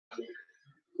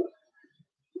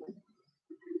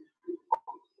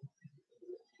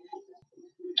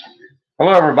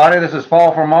Hello, everybody. This is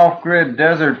Paul from Off Grid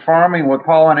Desert Farming with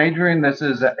Paul and Adrian. This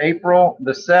is April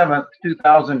the 7th,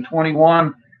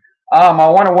 2021. I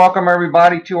want to welcome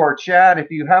everybody to our chat. If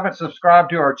you haven't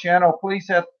subscribed to our channel, please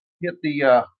hit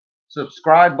the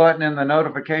subscribe button and the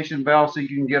notification bell so you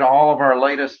can get all of our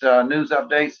latest news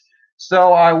updates.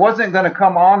 So I wasn't going to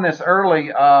come on this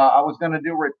early. I was going to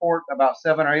do a report about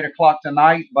 7 or 8 o'clock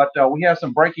tonight, but we have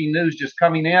some breaking news just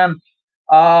coming in.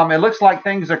 It looks like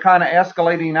things are kind of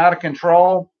escalating out of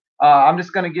control. I'm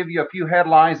just going to give you a few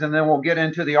headlines and then we'll get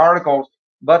into the articles.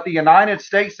 But the United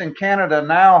States and Canada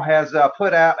now has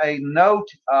put out a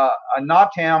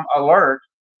NOTAM alert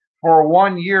for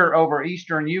 1 year over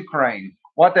eastern Ukraine.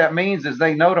 What that means is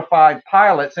they notified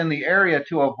pilots in the area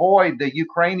to avoid the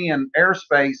Ukrainian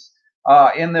airspace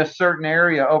in this certain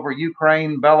area over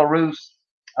Ukraine, Belarus,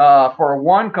 for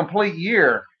 1 complete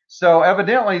year. So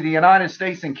evidently the United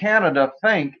States and Canada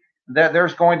think that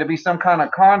there's going to be some kind of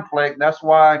conflict. That's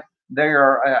why they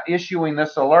are issuing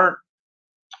this alert.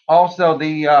 Also,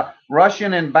 the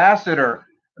Russian ambassador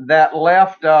that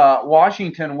left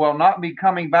Washington will not be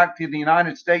coming back to the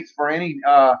United States for any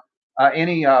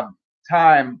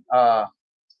time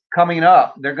coming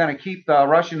up. They're going to keep the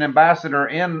Russian ambassador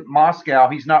in Moscow.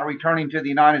 He's not returning to the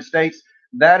United States.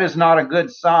 That is not a good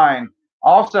sign.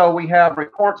 Also, we have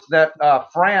reports that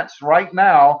France right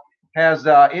now has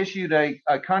issued a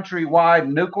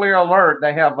countrywide nuclear alert.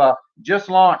 They have just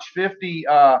launched 50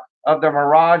 of the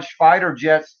Mirage fighter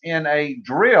jets in a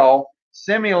drill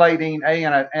simulating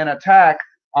an attack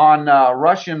on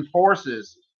Russian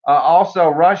forces. Also,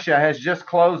 Russia has just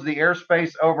closed the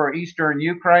airspace over eastern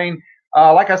Ukraine.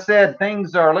 Like I said,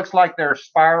 things looks like they're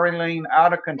spiraling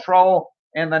out of control,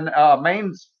 and the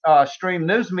mainstream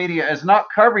news media is not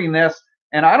covering this.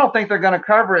 And I don't think they're going to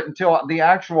cover it until the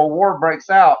actual war breaks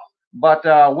out.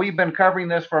 But we've been covering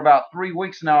this for about 3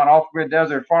 weeks now on Off-Grid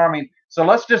Desert Farming. So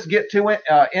let's just get to it,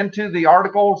 into the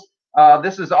articles.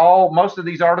 This is most of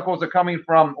these articles are coming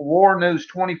from War News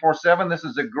 24/7. This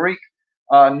is a Greek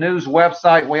news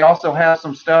website. We also have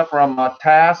some stuff from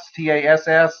TASS,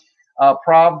 T-A-S-S,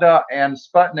 Pravda, and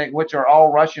Sputnik, which are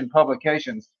all Russian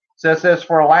publications. So it says,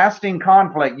 for lasting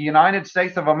conflict, the United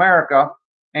States of America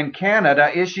and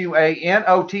Canada issue a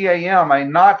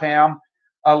NOTAM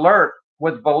alert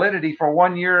with validity for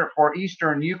 1 year for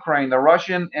eastern Ukraine. The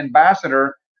Russian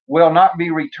ambassador will not be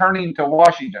returning to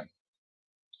Washington.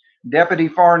 Deputy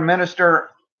Foreign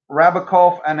Minister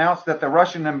Rabakov announced that the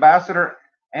Russian ambassador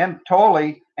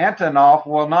Anatoly Antonov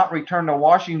will not return to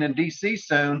Washington, D.C.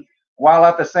 soon, while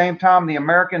at the same time the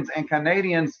Americans and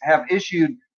Canadians have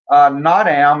issued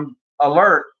NOTAM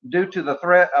alert due to the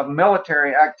threat of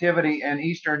military activity in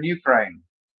eastern Ukraine.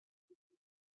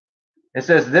 It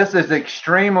says this is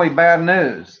extremely bad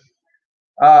news.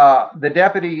 The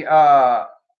deputy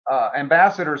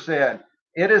ambassador said,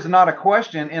 it is not a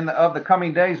question of the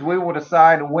coming days. We will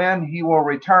decide when he will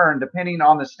return, depending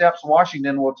on the steps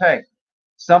Washington will take.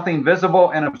 Something visible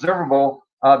and observable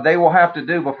they will have to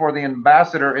do before the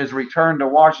ambassador is returned to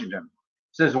Washington.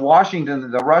 Says Washington,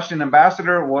 the Russian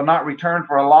ambassador will not return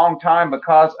for a long time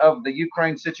because of the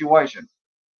Ukraine situation.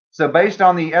 So based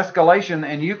on the escalation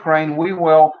in Ukraine, we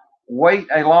will wait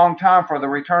a long time for the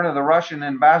return of the Russian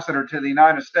ambassador to the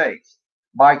United States.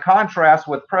 By contrast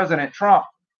with President Trump,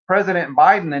 President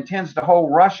Biden intends to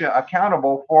hold Russia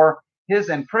accountable for his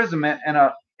imprisonment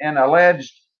and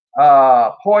alleged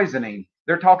poisoning.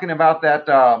 They're talking about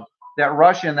that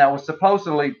Russian that was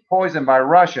supposedly poisoned by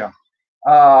Russia.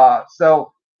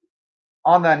 So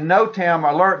on the NOTAM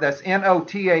alert, that's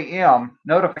NOTAM,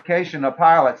 notification of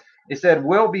pilots, it said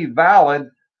will be valid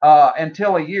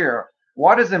until a year.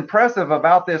 What is impressive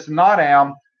about this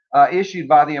NOTAM issued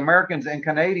by the Americans and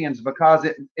Canadians, because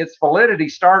its validity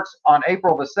starts on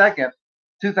April the 2nd,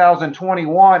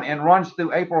 2021 and runs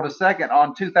through April the 2nd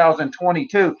on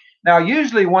 2022. Now,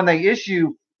 usually when they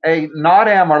issue a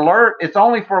NOTAM alert, it's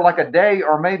only for like a day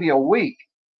or maybe a week.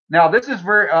 Now, this is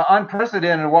very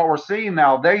unprecedented what we're seeing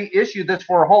now. They issued this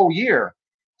for a whole year.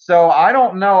 So I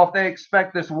don't know if they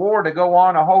expect this war to go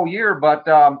on a whole year. But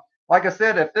like I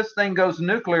said, if this thing goes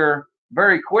nuclear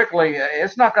very quickly,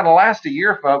 it's not going to last a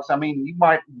year, folks. I mean, you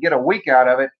might get a week out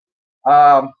of it.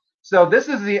 So this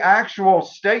is the actual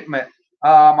statement.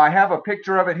 I have a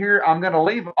picture of it here. I'm going to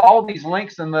leave all these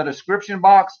links in the description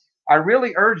box. I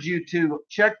really urge you to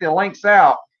check the links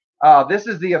out. This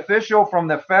is the official from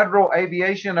the Federal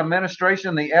Aviation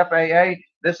Administration, the FAA.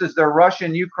 This is the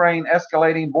Russian-Ukraine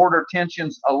escalating border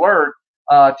tensions alert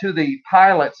to the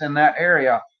pilots in that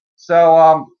area.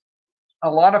 So a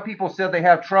lot of people said they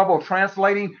have trouble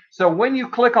translating. So when you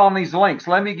click on these links,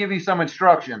 let me give you some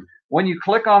instruction. When you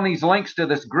click on these links to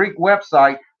this Greek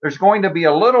website, there's going to be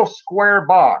a little square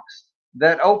box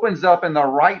that opens up in the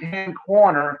right-hand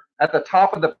corner at the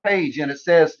top of the page, and it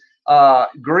says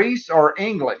Greece or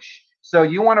English. So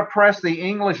you want to press the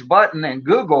English button, and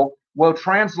Google will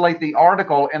translate the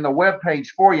article and the web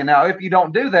page for you. Now, if you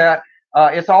don't do that,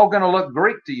 it's all going to look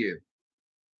Greek to you.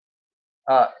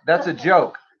 That's a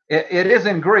joke. It is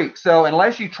in Greek. So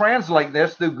unless you translate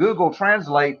this through Google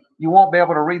Translate, you won't be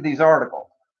able to read these articles.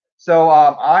 So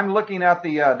I'm looking at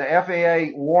the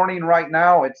FAA warning right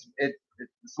now. It's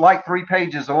like 3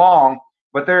 pages long,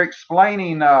 but they're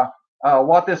explaining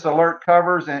what this alert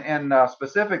covers and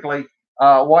specifically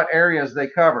what areas they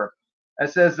cover.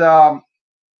 It says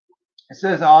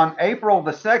on April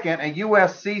the 2nd, a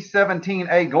U.S.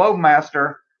 C-17A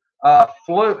Globemaster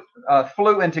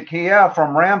flew into Kiev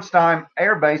from Ramstein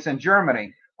Air Base in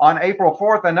Germany. On April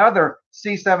 4th, another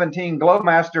C-17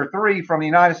 Globemaster III from the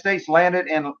United States landed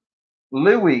in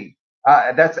Lviv.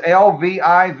 That's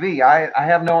L-V-I-V. I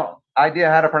have no idea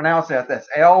how to pronounce that. That's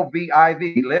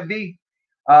L-V-I-V. Lviv.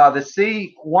 The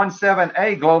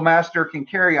C-17A Globemaster can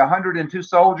carry 102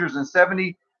 soldiers and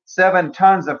 77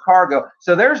 tons of cargo.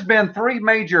 So there's been 3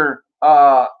 major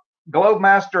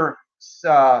Globemaster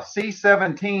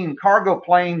C-17 cargo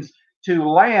planes to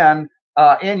land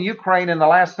in Ukraine in the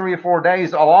last 3 or 4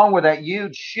 days, along with that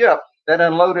huge ship that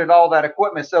unloaded all that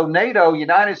equipment. So NATO,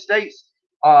 United States,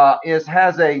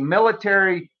 has a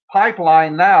military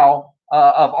pipeline now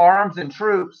of arms and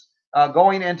troops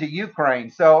going into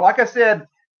Ukraine. So like I said,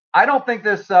 I don't think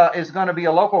this is going to be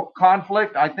a local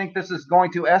conflict. I think this is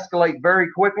going to escalate very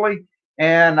quickly,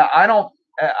 and I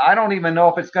don't even know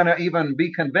if it's going to even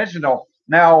be conventional.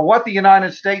 Now, what the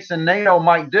United States and NATO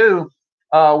might do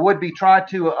would be try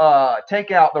to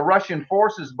take out the Russian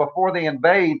forces before they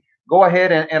invade, go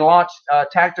ahead and launch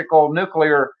tactical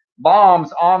nuclear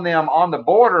bombs on them on the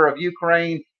border of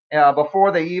Ukraine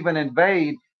before they even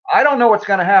invade. I don't know what's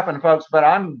going to happen, folks, but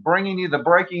I'm bringing you the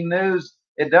breaking news.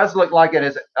 It does look like it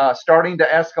is starting to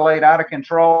escalate out of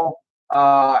control.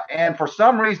 And for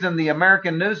some reason, the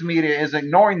American news media is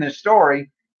ignoring this story,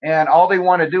 and all they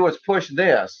want to do is push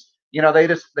this. You know,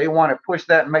 they want to push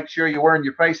that and make sure you're wearing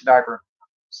your face diaper.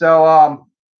 So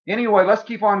anyway, let's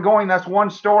keep on going. That's one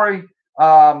story.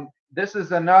 This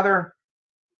is another.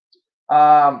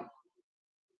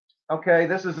 Okay,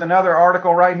 this is another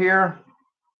article right here.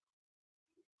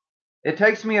 It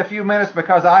takes me a few minutes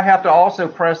because I have to also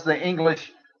press the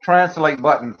English translate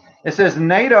button. It says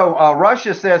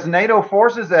Russia says NATO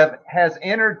forces has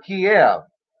entered Kiev.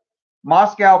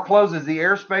 Moscow closes the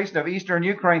airspace of eastern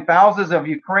Ukraine. Thousands of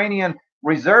Ukrainian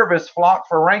reservists flock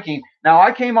for ranking. Now,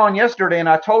 I came on yesterday and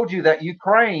I told you that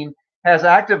Ukraine has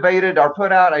activated or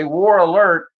put out a war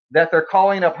alert that they're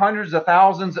calling up hundreds of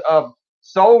thousands of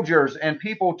soldiers and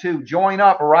people to join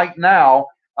up right now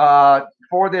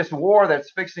for this war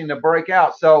that's fixing to break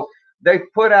out. So they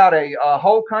put out a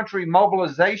whole country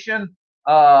mobilization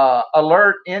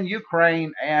alert in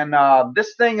Ukraine, and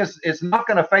this thing is not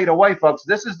going to fade away, folks.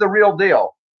 This is the real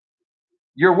deal.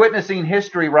 You're witnessing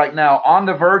history right now on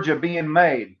the verge of being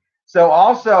made. So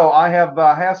also, I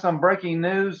have some breaking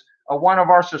news. One of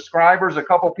our subscribers, a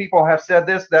couple people have said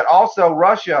this, that also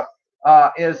Russia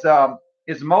is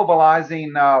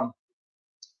mobilizing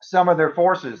some of their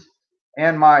forces.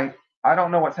 And I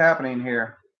don't know what's happening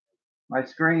here. My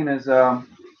screen is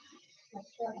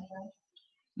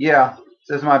yeah, it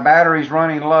says my battery's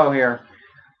running low here.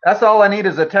 That's all I need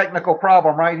is a technical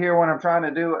problem right here when I'm trying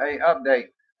to do a update.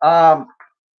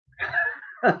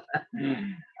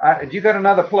 You got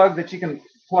another plug that you can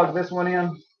plug this one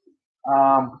in?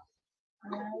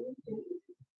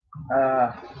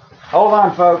 Hold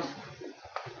on, folks.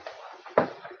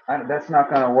 That's not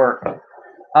going to work.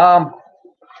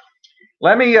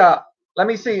 Let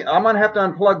me see. I'm going to have to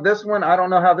unplug this one. I don't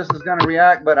know how this is going to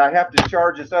react, but I have to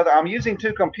charge this other. I'm using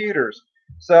 2 computers.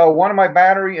 So one of my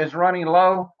battery is running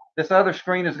low. This other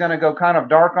screen is going to go kind of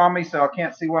dark on me, so I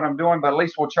can't see what I'm doing, but at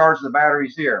least we'll charge the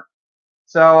batteries here.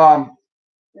 So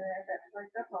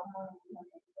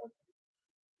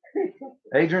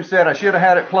Adrian said I should have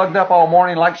had it plugged up all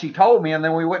morning like she told me, and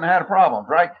then we wouldn't have had a problem,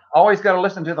 right? Always got to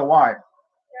listen to the wife.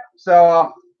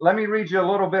 So let me read you a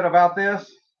little bit about this.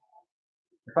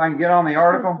 If I can get on the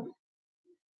article.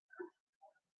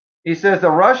 He says the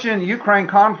Russian-Ukraine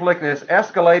conflict is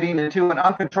escalating into an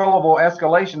uncontrollable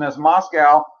escalation as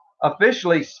Moscow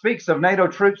officially speaks of NATO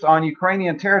troops on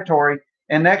Ukrainian territory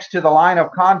and next to the line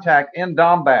of contact in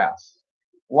Donbass,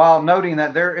 while noting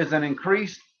that there is an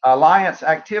increased alliance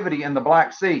activity in the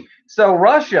Black Sea. So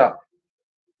Russia,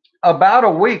 about a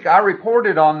week, I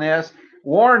reported on this,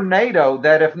 warned NATO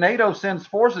that if NATO sends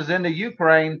forces into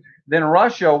Ukraine, then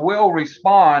Russia will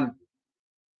respond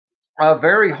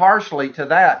very harshly to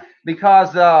that,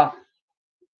 because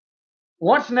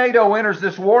once NATO enters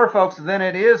this war, folks, then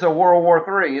it is a World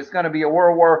War III. It's going to be a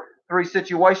World War III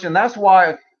situation. That's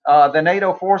why the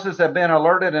NATO forces have been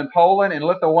alerted in Poland and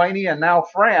Lithuania, and now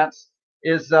France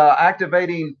is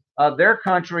activating their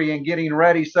country and getting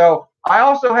ready. So I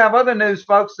also have other news,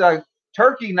 folks.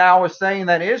 Turkey now is saying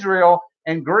that Israel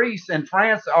and Greece and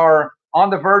France are on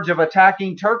the verge of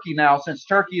attacking Turkey now, since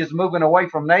Turkey is moving away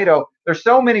from NATO. There's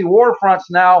so many war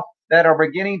fronts now that are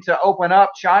beginning to open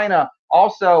up. China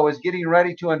also is getting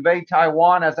ready to invade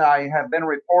Taiwan, as I have been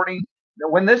reporting.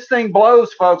 When this thing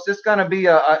blows, folks, it's going to be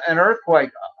an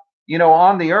earthquake,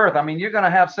 on the earth. I mean, you're going to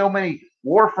have so many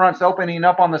war fronts opening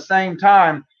up on the same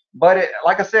time. But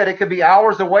like I said, it could be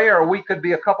hours away, or we could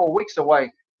be a couple of weeks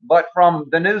away. But from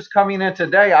the news coming in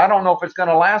today, I don't know if it's going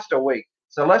to last a week.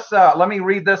 So let me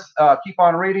read this. Keep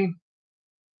on reading.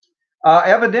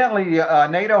 Evidently,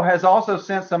 NATO has also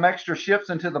sent some extra ships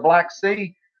into the Black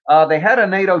Sea. They had a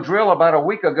NATO drill about a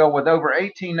week ago with over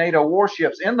 18 NATO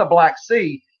warships in the Black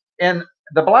Sea. And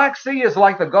the Black Sea is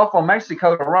like the Gulf of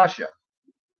Mexico to Russia.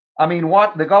 I mean,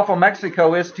 what the Gulf of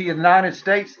Mexico is to the United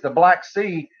States, the Black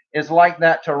Sea is like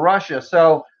that to Russia.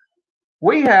 So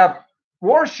we have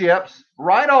warships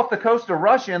right off the coast of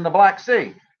Russia in the Black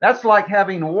Sea. That's like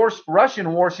having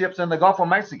Russian warships in the Gulf of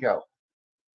Mexico.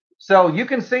 So you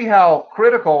can see how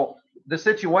critical the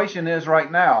situation is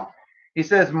right now. He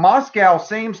says Moscow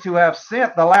seems to have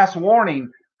sent the last warning,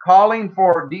 calling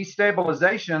for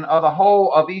destabilization of the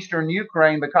whole of eastern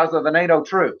Ukraine because of the NATO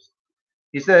troops.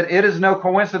 He said it is no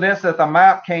coincidence that the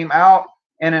map came out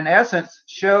and in essence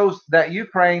shows that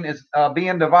Ukraine is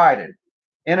being divided.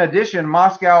 In addition,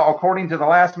 Moscow, according to the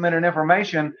last minute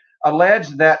information,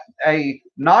 alleged that a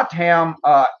NOTAM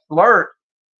alert,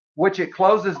 which it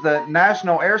closes the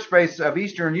national airspace of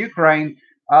eastern Ukraine,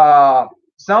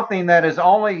 something that is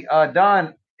only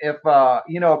done if a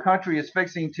country is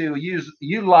fixing to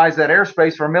utilize that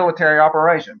airspace for military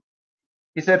operation.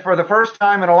 He said, for the first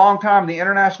time in a long time, the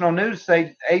international news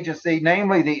agency,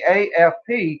 namely the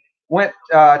AFP, went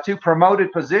to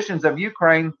promoted positions of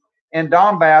Ukraine and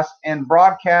Donbass and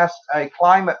broadcast a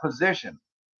climate position.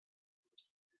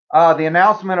 The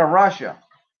announcement of Russia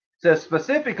says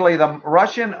specifically the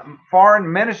Russian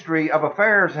Foreign Ministry of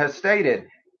Affairs has stated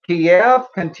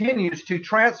Kiev continues to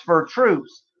transfer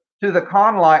troops to the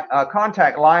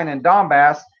contact line in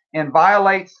Donbass and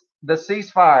violates the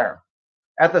ceasefire.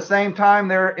 At the same time,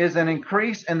 there is an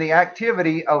increase in the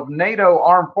activity of NATO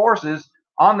armed forces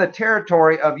on the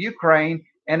territory of Ukraine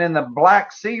and in the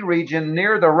Black Sea region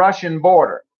near the Russian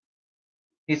border.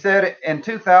 He said in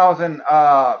April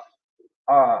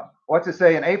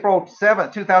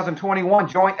 7th, 2021,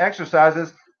 joint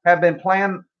exercises have been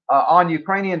planned on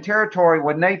Ukrainian territory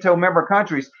with NATO member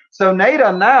countries. So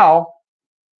NATO now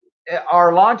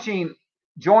are launching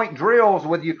joint drills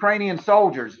with Ukrainian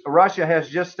soldiers. Russia has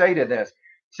just stated this. It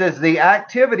says the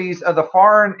activities of the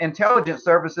foreign intelligence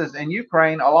services in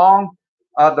Ukraine along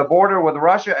the border with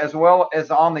Russia, as well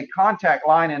as on the contact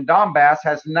line in Donbass,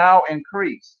 has now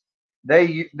increased.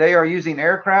 They are using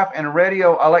aircraft and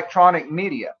radio electronic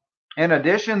media. In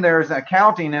addition, there is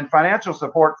accounting and financial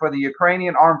support for the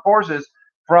Ukrainian armed forces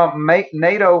from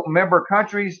NATO member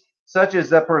countries, such as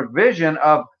the provision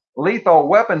of lethal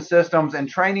weapon systems and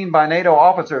training by NATO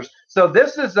officers. So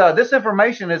this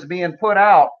information is being put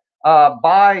out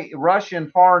by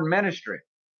Russian Foreign Ministry.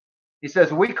 He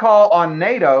says, we call on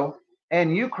NATO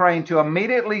and Ukraine to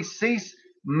immediately cease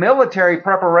military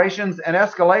preparations and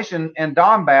escalation in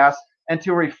Donbass and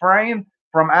to refrain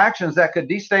from actions that could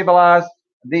destabilize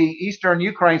the eastern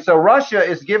Ukraine. So Russia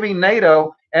is giving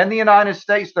NATO and the United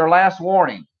States their last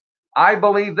warning. I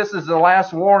believe this is the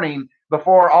last warning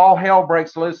before all hell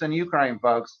breaks loose in Ukraine,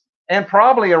 folks, and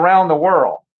probably around the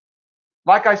world.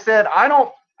 Like I said, I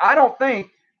don't think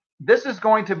this is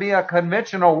going to be a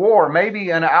conventional war, maybe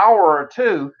an hour or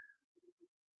two,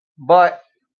 but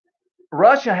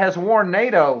Russia has warned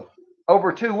NATO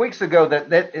over 2 weeks ago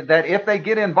that if they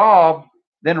get involved,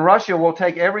 then Russia will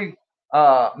take every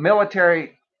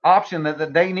military option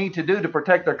that they need to do to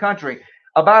protect their country.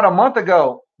 About a month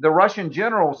ago, the Russian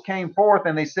generals came forth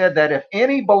and they said that if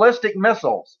any ballistic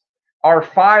missiles are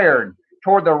fired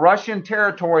toward the Russian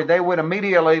territory, they would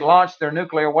immediately launch their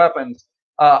nuclear weapons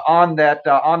on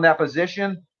that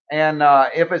position. And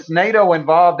if it's NATO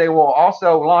involved, they will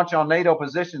also launch on NATO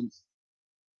positions.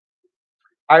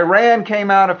 Iran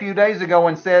came out a few days ago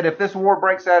and said if this war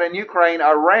breaks out in Ukraine,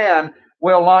 Iran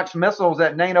will launch missiles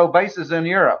at NATO bases in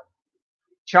Europe.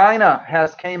 China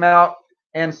has came out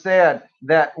and said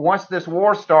that once this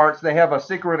war starts, they have a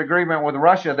secret agreement with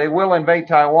Russia. They will invade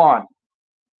Taiwan.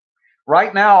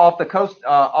 Right now, off the coast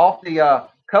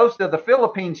of the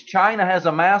Philippines, China has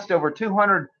amassed over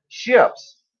 200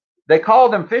 ships. They call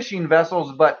them fishing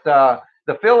vessels, but the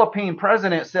Philippine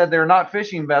president said they're not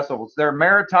fishing vessels. They're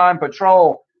maritime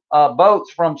patrol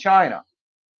boats from China.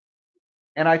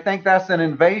 And I think that's an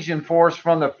invasion force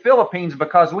from the Philippines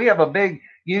because we have a big,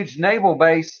 huge naval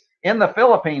base in the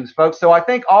Philippines, folks. So I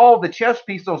think all the chess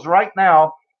pieces right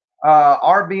now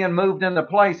are being moved into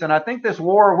place. And I think this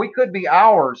war, we could be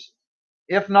hours,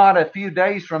 if not a few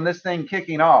days from this thing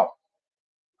kicking off.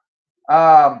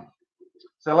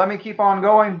 So let me keep on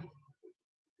going.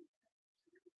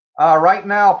 Right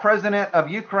now, President of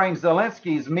Ukraine,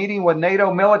 Zelensky, is meeting with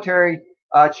NATO military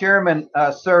chairman,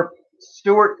 Sir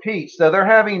Stuart Peach. So they're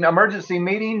having emergency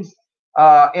meetings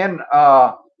in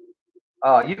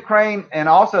Ukraine. And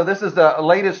also, this is the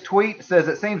latest tweet. It says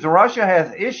it seems Russia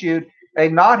has issued a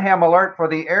NOTAM alert for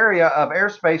the area of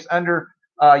airspace under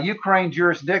Ukraine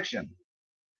jurisdiction.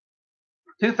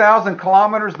 2,000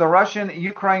 kilometers, the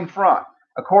Russian-Ukraine front.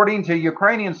 According to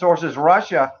Ukrainian sources,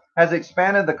 Russia has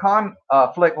expanded the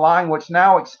conflict line, which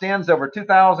now extends over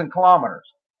 2,000 kilometers.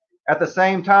 At the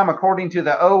same time, according to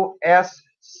the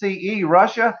OSCE,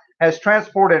 Russia has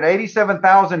transported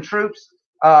 87,000 troops,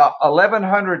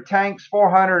 1,100 tanks,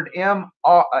 400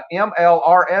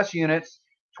 MLRS units,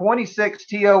 26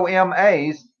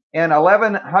 TOMAs, and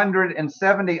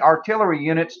 1,170 artillery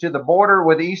units to the border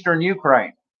with eastern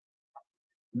Ukraine.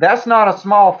 That's not a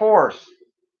small force.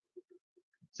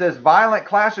 It says violent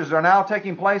clashes are now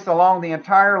taking place along the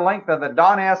entire length of the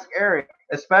Donetsk area,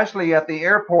 especially at the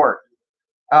airport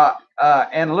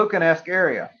and Luhansk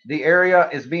area. The area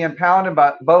is being pounded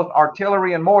by both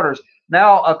artillery and mortars.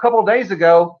 Now, a couple days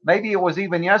ago, maybe it was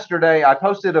even yesterday, I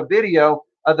posted a video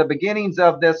of the beginnings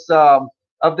of this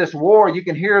war. You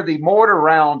can hear the mortar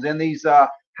rounds and these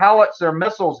howitzer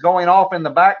missiles going off in the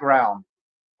background.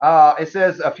 It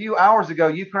says a few hours ago,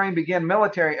 Ukraine began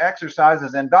military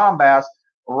exercises in Donbass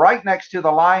right next to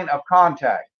the line of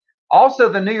contact. Also,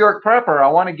 the New York Prepper, I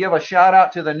want to give a shout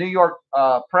out to the New York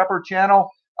Prepper channel.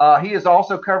 He is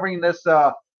also covering this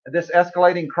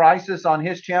escalating crisis on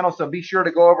his channel, so be sure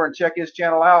to go over and check his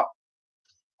channel out.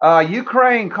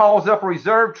 Ukraine calls up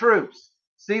reserve troops.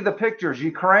 See the pictures.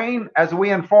 Ukraine, as we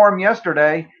informed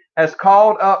yesterday, has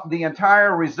called up the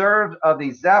entire reserve of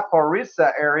the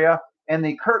Zaporizhzhia area and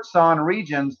the Kherson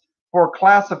regions for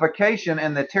classification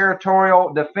in the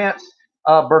territorial defense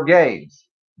brigades.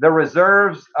 The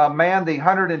reserves man the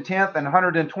 110th and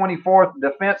 124th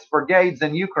Defense Brigades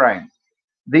in Ukraine.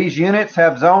 These units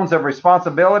have zones of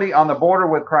responsibility on the border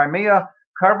with Crimea,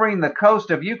 covering the coast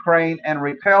of Ukraine and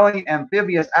repelling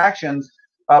amphibious actions,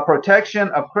 protection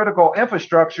of critical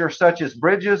infrastructure such as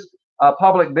bridges,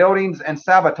 public buildings, and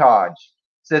sabotage.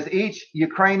 It says each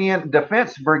Ukrainian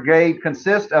defense brigade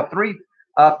consists of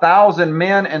 3,000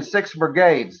 men and 6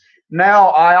 brigades. Now,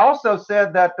 I also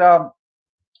said that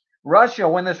Russia,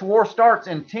 when this war starts,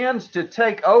 intends to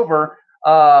take over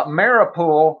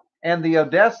Mariupol and the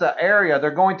Odessa area.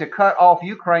 They're going to cut off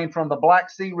Ukraine from the Black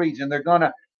Sea region. They're going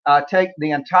to take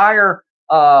the entire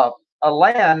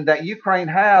land that Ukraine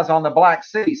has on the Black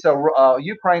Sea. So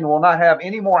Ukraine will not have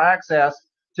any more access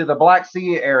to the Black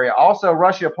Sea area. Also,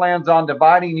 Russia plans on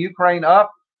dividing Ukraine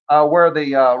up where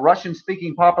the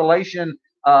Russian-speaking population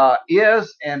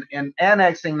is and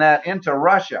annexing that into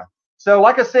Russia. So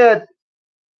like I said,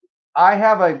 I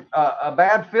have a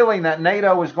bad feeling that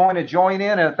NATO is going to join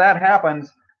in, and if that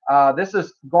happens, this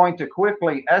is going to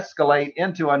quickly escalate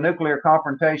into a nuclear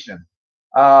confrontation.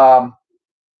 So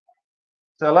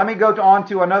let me go on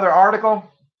to another article.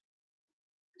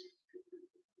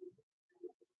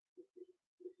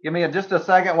 Give me just a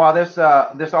second while this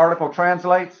article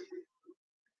translates.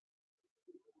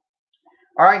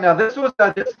 All right, now this was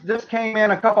this came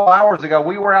in a couple hours ago.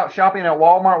 We were out shopping at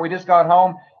Walmart. We just got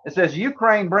home. It says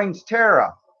Ukraine brings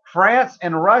terror. France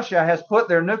and Russia has put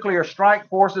their nuclear strike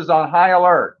forces on high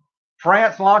alert.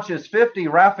 France launches 50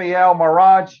 Rafale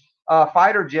Mirage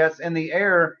fighter jets in the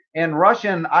air, and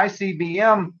Russian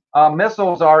ICBM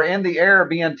missiles are in the air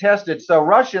being tested. So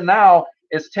Russia now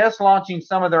is test launching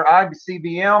some of their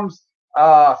ICBMs.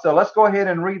 So let's go ahead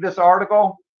and read this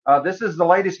article. This is the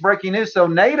latest breaking news. So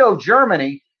NATO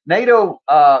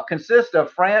consists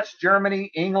of France, Germany,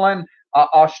 England,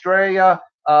 Australia,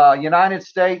 United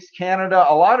States, Canada.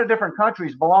 A lot of different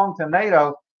countries belong to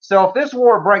NATO. So if this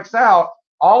war breaks out,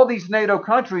 all these NATO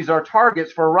countries are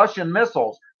targets for Russian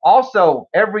missiles. Also,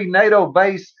 every NATO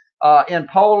base in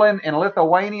Poland and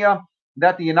Lithuania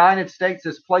that the United States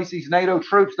has placed these NATO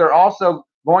troops, they're also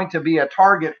going to be a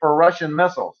target for Russian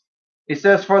missiles. It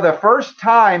says for the first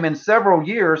time in several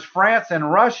years, France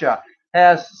and Russia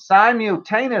has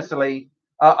simultaneously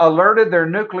alerted their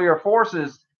nuclear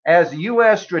forces as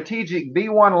U.S. strategic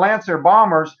B-1 Lancer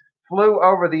bombers flew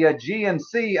over the Aegean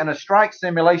Sea in a strike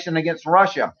simulation against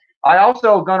Russia. I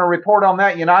also going to report on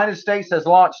that. United States has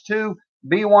launched 2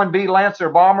 B-1B Lancer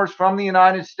bombers from the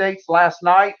United States last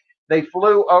night. They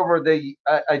flew over the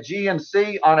Aegean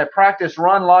Sea on a practice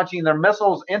run, launching their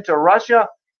missiles into Russia.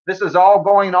 This is all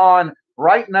going on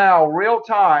right now, real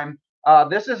time.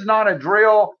 This is not a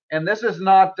drill, and this is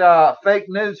not fake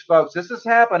news, folks. This is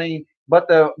happening, but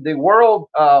the world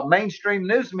mainstream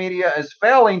news media is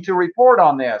failing to report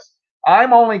on this.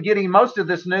 I'm only getting most of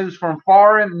this news from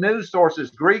foreign news sources,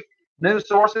 Greek news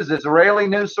sources, Israeli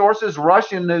news sources,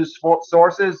 Russian news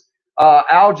sources,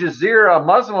 Al Jazeera,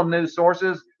 Muslim news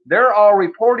sources. They're all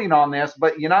reporting on this,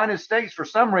 but the United States, for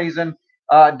some reason,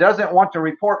 doesn't want to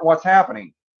report what's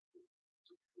happening.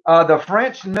 The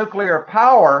French nuclear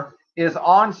power is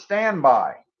on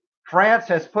standby. France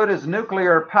has put its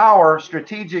nuclear power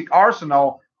strategic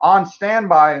arsenal on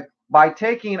standby by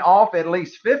taking off at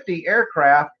least 50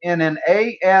 aircraft in an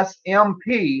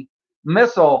ASMP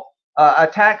missile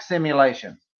attack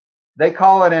simulation. They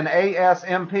call it an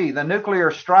ASMP. The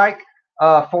nuclear strike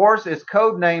force is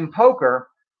codenamed Poker.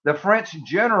 The French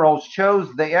generals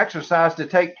chose the exercise to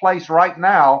take place right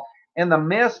now in the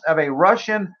midst of a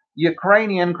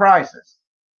Russian-Ukrainian crisis.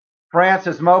 France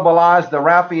has mobilized the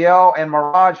Rafale and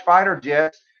Mirage fighter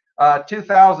jets,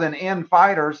 2,000N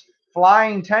fighters,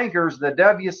 flying tankers, the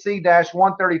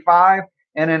WC-135,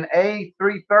 and an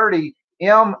A330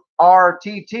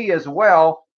 MRTT as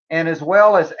well as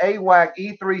AWAC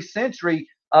E-3 Sentry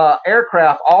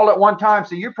aircraft all at one time.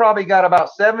 So you probably got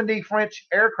about 70 French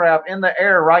aircraft in the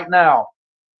air right now.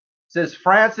 It says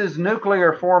France's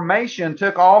nuclear formation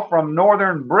took off from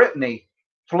northern Brittany,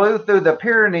 flew through the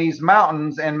Pyrenees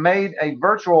Mountains, and made a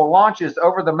virtual launches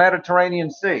over the Mediterranean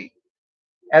Sea.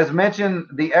 As mentioned,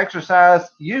 the exercise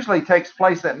usually takes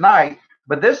place at night,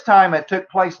 but this time it took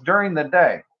place during the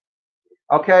day.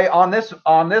 Okay, on this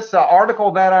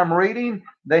article that I'm reading,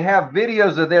 they have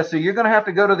videos of this. So you're going to have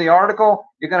to go to the article.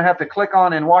 You're going to have to click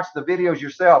on and watch the videos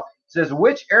yourself. It says,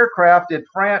 which aircraft did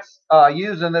France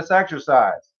use in this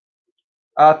exercise?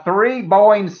 3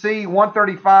 Boeing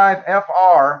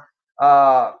C-135FR,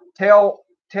 tail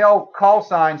call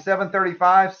sign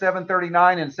 735,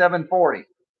 739, and 740.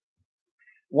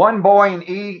 1 Boeing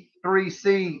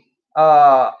E-3C,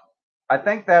 I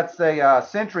think that's a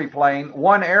Sentry plane.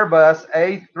 1 Airbus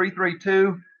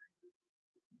A332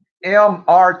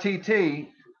 MRTT,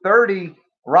 30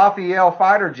 Rafale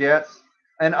fighter jets,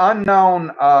 an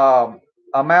unknown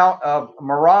amount of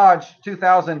Mirage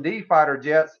 2000D fighter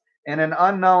jets, and an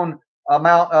unknown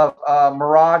amount of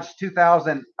Mirage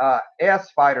 2000S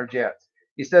fighter jets.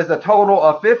 He says a total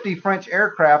of 50 French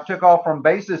aircraft took off from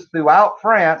bases throughout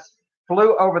France,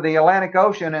 flew over the Atlantic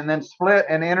Ocean, and then split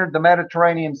and entered the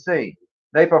Mediterranean Sea.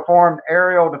 They performed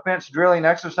aerial defense drilling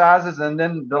exercises and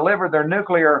then delivered their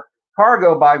nuclear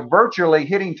cargo by virtually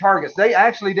hitting targets. They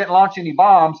actually didn't launch any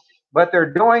bombs, but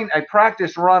they're doing a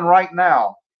practice run right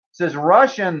now. It says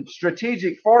Russian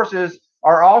strategic forces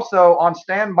are also on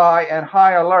standby and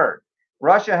high alert.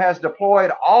 Russia has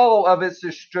deployed all of its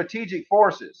strategic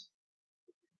forces.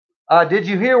 Did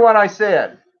you hear what I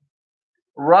said?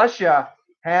 Russia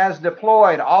has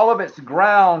deployed all of its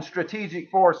ground strategic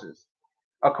forces.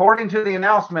 According to the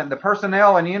announcement, the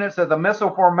personnel and units of the missile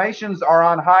formations are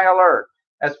on high alert.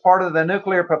 As part of the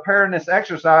nuclear preparedness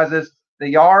exercises,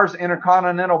 the Yars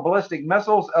intercontinental ballistic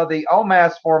missiles of the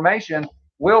OMAS formation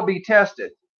will be tested.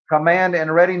 Command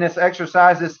and readiness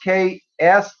exercises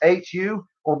KSHU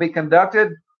will be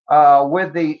conducted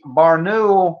with the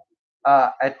Barnaul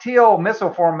Atil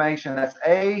missile formation. That's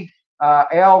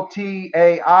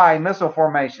ALTAI missile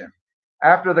formation.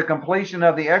 After the completion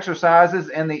of the exercises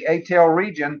in the Atil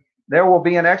region, there will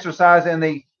be an exercise in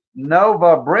the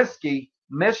Novobrisky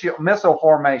missile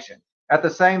formation. At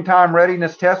the same time,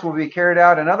 readiness tests will be carried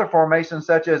out in other formations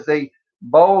such as the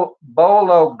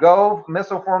Bologov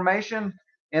missile formation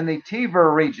in the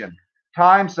Tver region.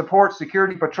 Time, support,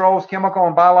 security patrols, chemical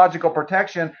and biological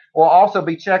protection will also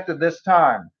be checked at this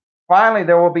time. Finally,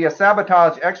 there will be a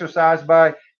sabotage exercise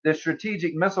by the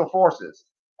strategic missile forces.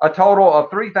 A total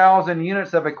of 3,000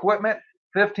 units of equipment,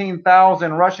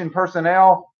 15,000 Russian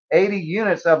personnel, 80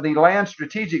 units of the land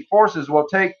strategic forces will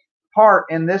take part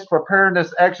in this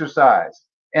preparedness exercise.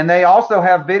 And they also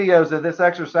have videos of this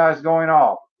exercise going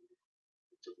on.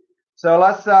 So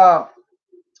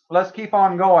let's keep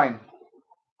on going.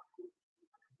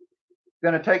 It's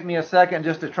going to take me a second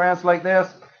just to translate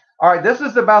this. All right, this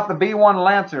is about the B-1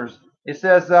 Lancers. It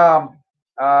says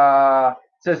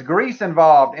Greece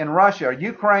involved in Russia,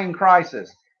 Ukraine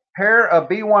crisis. pair of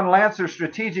B-1 Lancer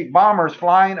strategic bombers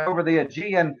flying over the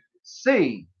Aegean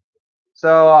Sea.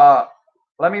 So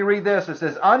let me read this. It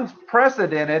says,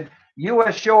 unprecedented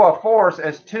U.S. show of force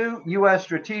as 2 U.S.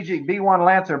 strategic B-1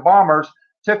 Lancer bombers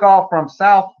took off from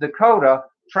South Dakota,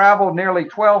 traveled nearly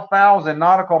 12,000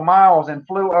 nautical miles, and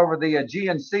flew over the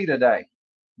Aegean Sea today.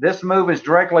 This move is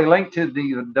directly linked to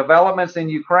the developments in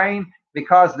Ukraine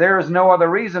because there is no other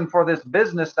reason for this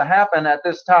business to happen at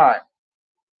this time.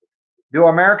 Do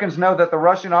Americans know that the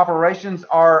Russian operations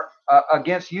are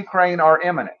against Ukraine are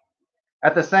imminent?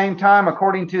 At the same time,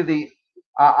 according to the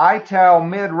ITEL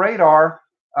Mid radar,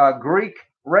 Greek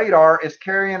radar is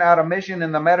carrying out a mission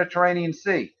in the Mediterranean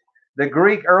Sea. The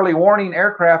Greek early warning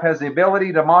aircraft has the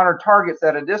ability to monitor targets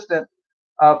at a distance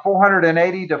of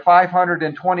 480 to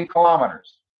 520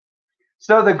 kilometers.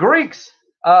 So the Greek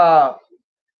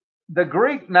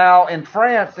now in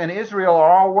France and Israel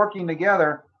are all working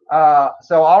together.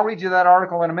 So I'll read you that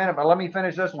article in a minute, but let me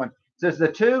finish this one. It says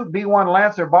the 2 B-1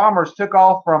 Lancer bombers took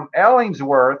off from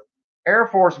Ellsworth Air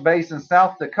Force Base in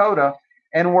South Dakota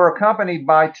and were accompanied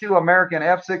by 2 American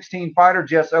F-16 fighter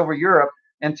jets over Europe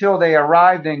until they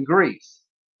arrived in Greece.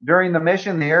 During the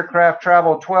mission, the aircraft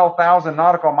traveled 12,000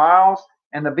 nautical miles,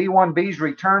 and the B-1Bs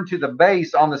returned to the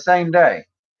base on the same day.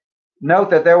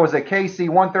 Note that there was a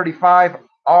KC-135R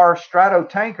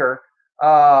Stratotanker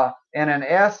and an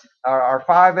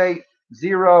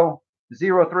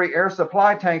S-5803 air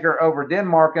supply tanker over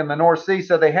Denmark in the North Sea.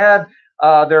 So they had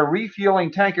their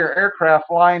refueling tanker aircraft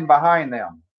flying behind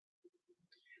them.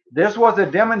 This was a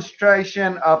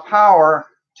demonstration of power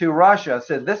to Russia.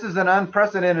 So this is an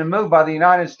unprecedented move by the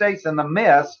United States in the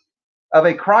midst of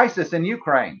a crisis in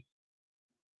Ukraine.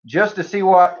 Just to see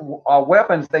what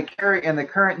weapons they carry in the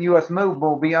current U.S. move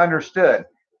will be understood.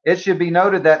 It should be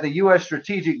noted that the U.S.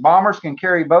 strategic bombers can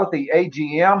carry both the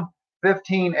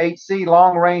AGM-15-8C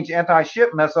long-range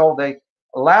anti-ship missile, the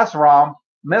LASROM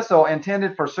missile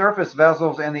intended for surface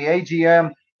vessels, and the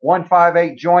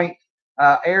AGM-158 joint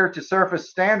air-to-surface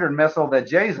standard missile, the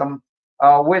JASM,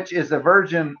 which is the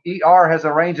Virgin ER, has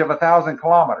a range of 1,000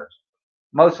 kilometers.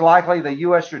 Most likely, the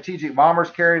U.S. strategic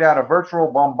bombers carried out a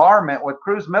virtual bombardment with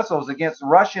cruise missiles against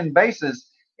Russian bases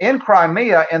in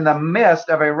Crimea in the midst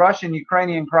of a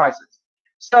Russian-Ukrainian crisis.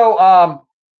 So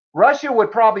Russia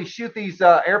would probably shoot these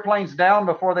airplanes down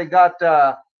before they got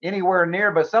anywhere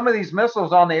near, but some of these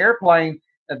missiles on the airplane,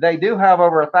 they do have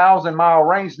over 1,000-mile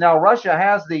range. Now, Russia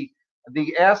has the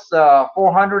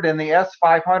S-400 and the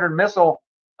S-500 missile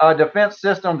defense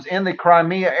systems in the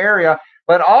Crimea area,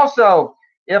 but also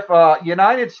if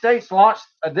United States launched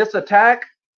this attack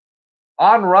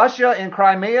on Russia in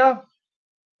Crimea,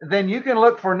 then you can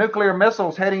look for nuclear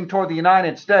missiles heading toward the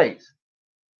United States.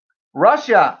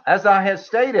 Russia, as I have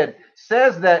stated,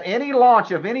 says that any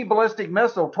launch of any ballistic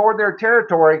missile toward their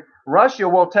territory, Russia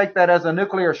will take that as a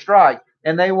nuclear strike,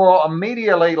 and they will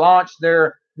immediately launch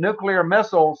their nuclear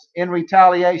missiles in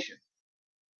retaliation.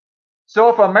 So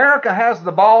if America has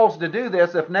the balls to do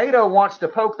this, if NATO wants to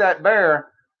poke that bear,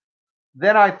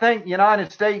 then I think the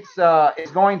United States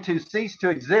is going to cease to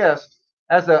exist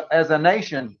as a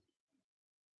nation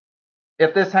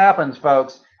if this happens,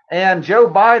 folks. And Joe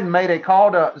Biden made a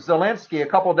call to Zelensky a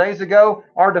couple of days ago.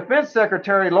 Our Defense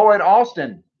Secretary Lloyd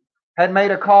Austin had made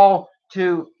a call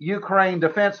to Ukraine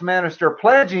Defense Minister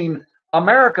pledging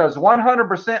America's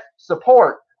 100%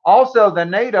 support. Also, the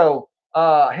NATO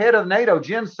head of NATO,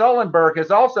 Jens Stoltenberg, has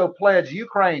also pledged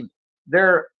Ukraine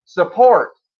their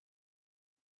support.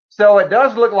 So it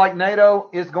does look like NATO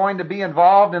is going to be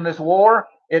involved in this war.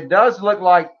 It does look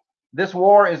like this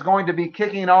war is going to be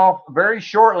kicking off very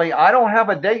shortly. I don't have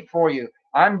a date for you.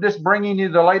 I'm just bringing you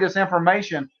the latest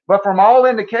information. But from all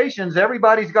indications,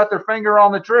 everybody's got their finger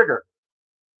on the trigger.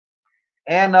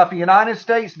 And if the United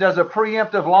States does a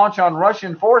preemptive launch on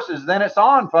Russian forces, then it's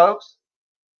on, folks.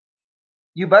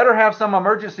 You better have some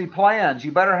emergency plans.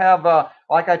 You better have,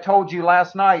 like I told you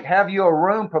last night, have you a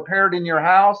room prepared in your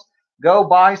house. Go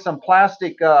buy some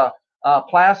plastic, roll of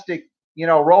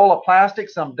plastic,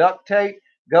 some duct tape.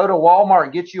 Go to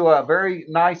Walmart, get you a very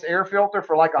nice air filter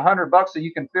for like $100 so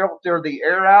you can filter the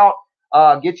air out.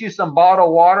 Get you some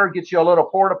bottled water, get you a little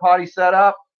porta potty set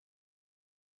up.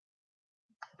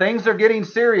 Things are getting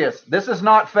serious. This is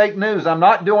not fake news. I'm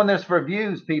not doing this for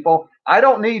views, people. I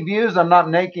don't need views. I'm not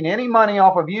making any money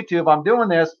off of YouTube. I'm doing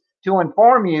this to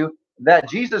inform you that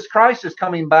Jesus Christ is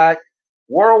coming back.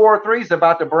 World War III is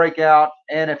about to break out.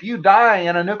 And if you die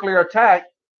in a nuclear attack,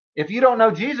 if you don't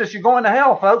know Jesus, you're going to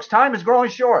hell, folks. Time is growing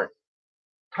short.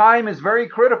 Time is very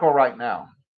critical right now.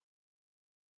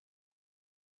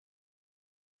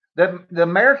 The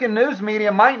American news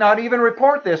media might not even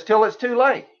report this till it's too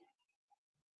late.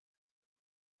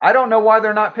 I don't know why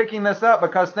they're not picking this up,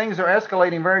 because things are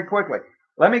escalating very quickly.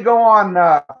 Let me go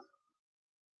on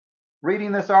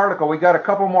reading this article. We got a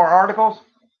couple more articles.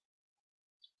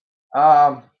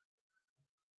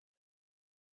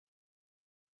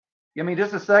 Give me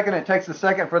just a second. It takes a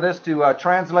second for this to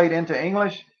translate into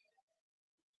English.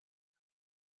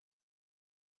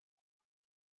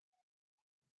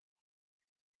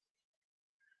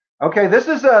 Okay, this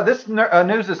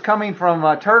news is coming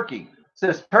from Turkey. It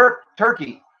says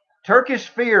Turkey. Turkish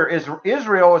fear is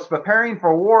Israel is preparing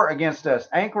for war against us.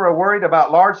 Ankara worried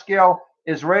about large-scale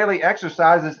Israeli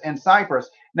exercises in Cyprus.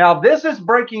 Now, this is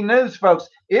breaking news, folks.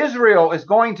 Israel is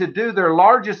going to do their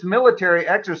largest military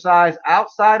exercise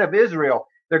outside of Israel.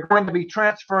 They're going to be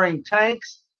transferring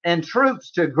tanks and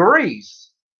troops to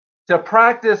Greece to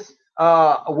practice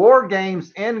war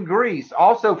games in Greece.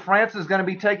 Also, France is going to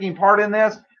be taking part in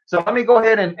this. So let me go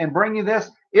ahead and bring you this.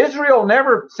 Israel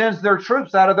never sends their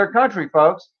troops out of their country,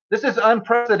 folks. This is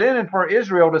unprecedented for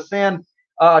Israel to send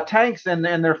tanks and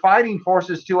their fighting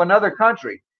forces to another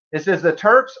country. It says the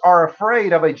Turks are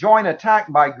afraid of a joint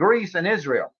attack by Greece and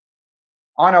Israel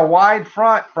on a wide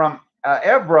front from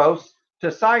Evros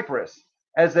to Cyprus,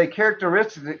 as they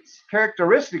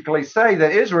characteristically say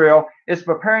that Israel is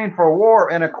preparing for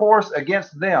war and a course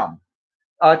against them.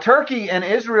 Turkey and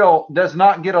Israel does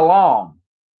not get along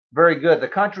very good. The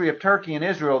country of Turkey and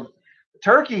Israel.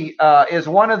 Turkey is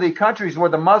one of the countries where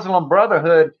the Muslim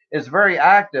Brotherhood is very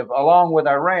active, along with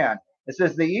Iran. It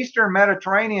says the Eastern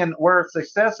Mediterranean, where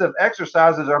successive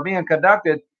exercises are being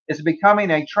conducted, is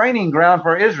becoming a training ground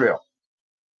for Israel.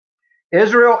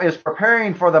 Israel is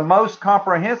preparing for the most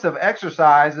comprehensive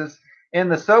exercises in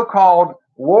the so-called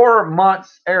war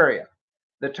months area.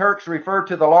 The Turks refer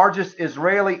to the largest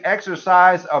Israeli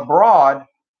exercise abroad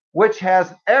which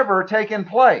has ever taken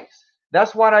place.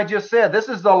 That's what I just said. This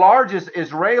is the largest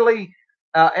Israeli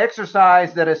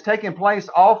exercise that has taken place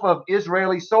off of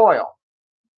Israeli soil,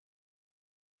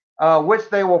 which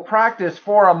they will practice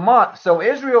for a month. So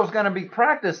Israel is going to be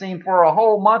practicing for a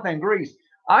whole month in Greece.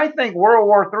 I think World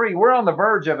War III, we're on the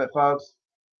verge of it, folks.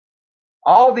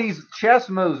 All these chess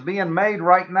moves being made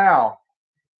right now.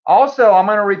 Also, I'm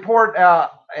going to report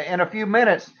in a few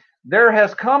minutes, there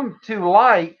has come to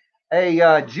light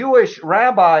a Jewish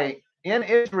rabbi in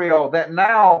Israel that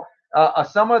now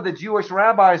some of the Jewish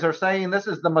rabbis are saying this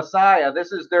is the Messiah.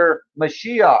 This is their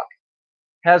Mashiach,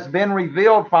 has been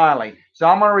revealed finally. So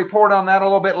I'm going to report on that a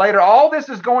little bit later. All this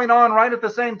is going on right at the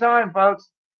same time, folks.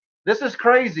 This is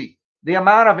crazy, the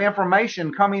amount of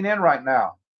information coming in right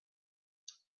now.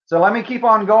 So let me keep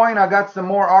on going. I got some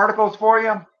more articles for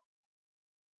you.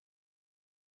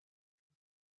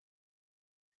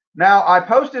 Now, I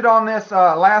posted on this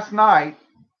last night.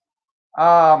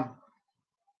 Let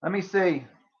me see.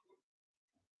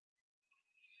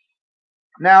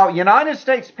 Now, United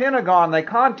States Pentagon, they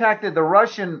contacted the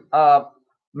Russian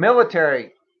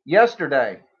military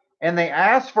yesterday, and they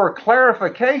asked for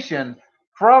clarification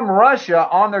from Russia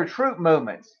on their troop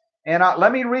movements. And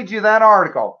let me read you that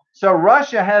article. So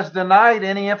Russia has denied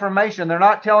any information. They're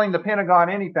not telling the Pentagon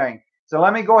anything. So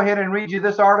let me go ahead and read you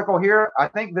this article here. I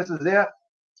think this is it.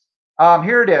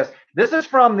 Here it is. This is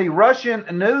from the Russian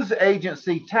news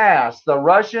agency TASS. The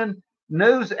Russian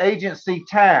news agency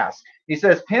TASS. He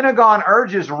says Pentagon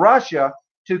urges Russia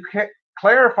to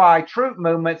clarify troop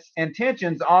movements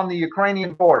intentions on the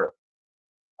Ukrainian border.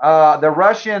 The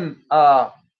Russian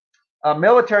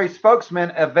military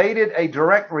spokesman evaded a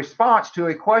direct response to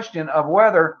a question of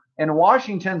whether, in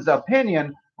Washington's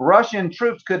opinion, Russian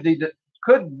troops could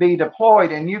be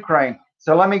deployed in Ukraine.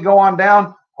 So let me go on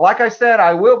down. Like I said,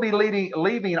 I will be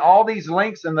leaving all these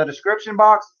links in the description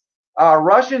box.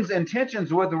 Russia's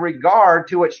intentions with regard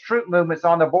to its troop movements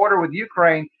on the border with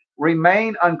Ukraine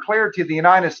remain unclear to the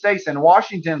United States, and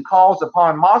Washington calls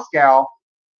upon Moscow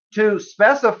to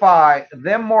specify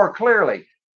them more clearly.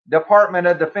 Department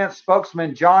of Defense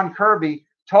spokesman John Kirby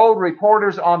told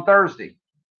reporters on Tuesday.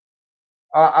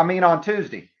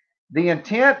 The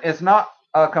intent is not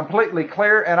completely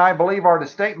clear, and I believe our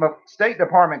State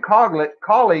Department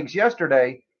colleagues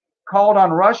yesterday called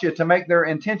on Russia to make their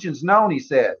intentions known, he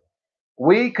said.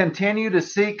 We continue to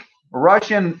see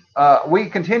Russian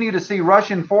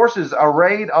forces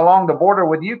arrayed along the border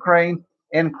with Ukraine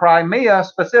in Crimea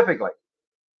specifically.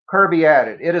 Kirby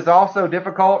added, it is also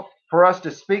difficult for us to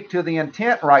speak to the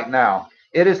intent right now.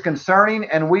 It is concerning,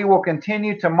 and we will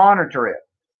continue to monitor it.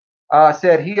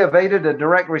 Said he evaded a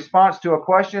direct response to a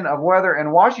question of whether,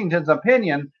 in Washington's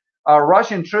opinion,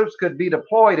 Russian troops could be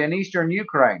deployed in eastern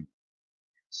Ukraine.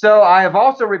 So I have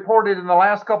also reported in the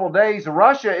last couple of days,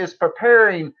 Russia is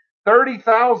preparing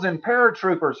 30,000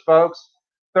 paratroopers, folks.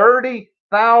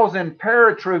 30,000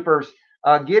 paratroopers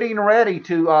getting ready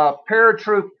to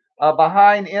paratroop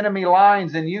behind enemy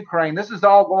lines in Ukraine. This is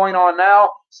all going on now.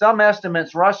 Some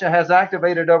estimates, Russia has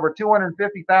activated over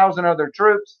 250,000 of their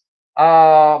troops.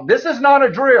 This is not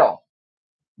a drill.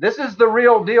 This is the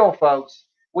real deal, folks.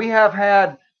 We have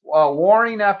had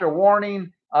warning after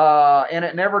warning, and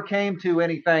it never came to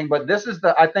anything. But this is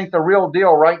I think, the real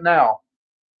deal right now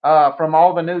from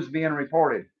all the news being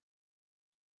reported.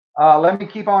 Let me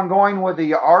keep on going with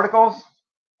the articles.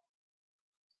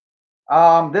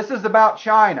 This is about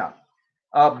China.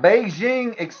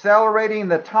 Beijing accelerating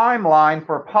the timeline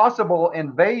for possible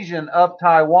invasion of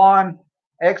Taiwan,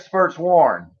 experts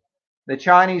warn. The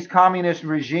Chinese Communist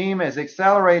regime is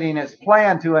accelerating its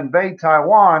plan to invade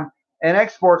Taiwan, and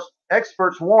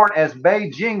experts warn as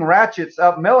Beijing ratchets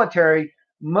up military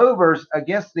movers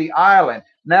against the island.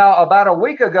 Now, about a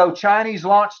week ago, Chinese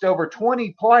launched over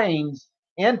 20 planes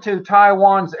into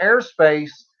Taiwan's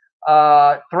airspace,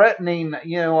 threatening,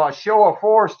 a show of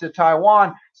force to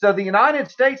Taiwan. So the United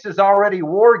States has already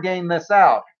wargamed this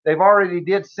out. They've already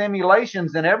did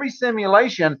simulations, and every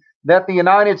simulation that the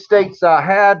United States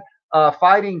had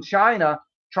fighting China,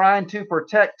 trying to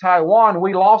protect Taiwan,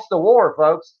 we lost the war,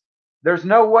 folks. There's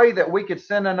no way that we could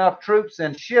send enough troops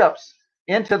and ships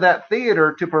into that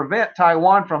theater to prevent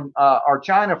Taiwan from, or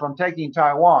China from taking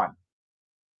Taiwan.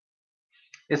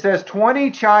 It says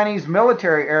 20 Chinese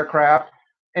military aircraft,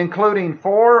 including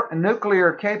 4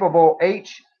 nuclear-capable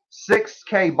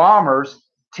H-6K bombers,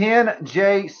 10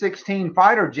 J-16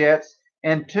 fighter jets,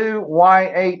 and 2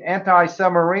 Y-8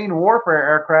 anti-submarine warfare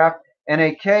aircraft, and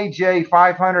a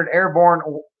KJ-500 airborne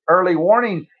early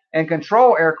warning and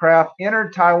control aircraft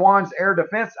entered Taiwan's air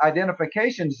defense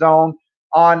identification zone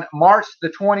on March the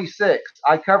 26th.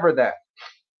 I covered that.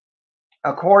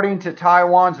 According to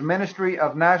Taiwan's Ministry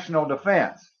of National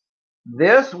Defense,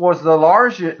 this was the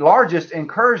largest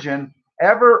incursion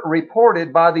ever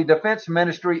reported by the Defense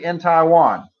Ministry in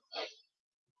Taiwan.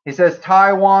 He says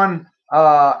Taiwan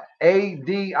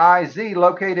ADIZ,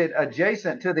 located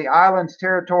adjacent to the island's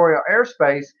territorial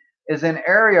airspace, is an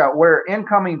area where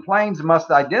incoming planes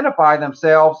must identify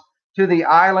themselves to the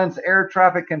island's air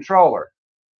traffic controller.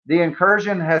 The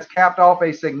incursion has capped off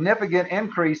a significant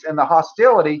increase in the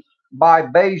hostility by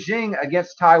Beijing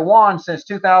against Taiwan since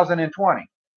 2020.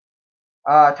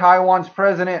 Taiwan's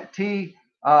President T.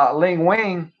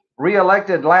 Ling-wing,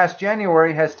 re-elected last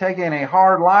January, has taken a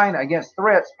hard line against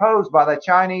threats posed by the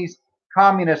Chinese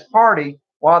Communist Party,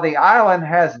 while the island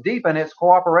has deepened its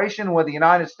cooperation with the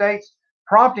United States,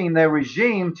 prompting the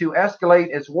regime to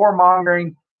escalate its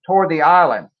warmongering toward the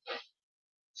island.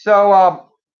 So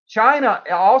China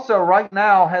also right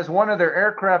now has one of their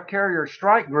aircraft carrier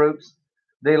strike groups,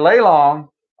 the Leilong,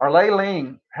 or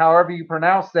Leiling, however you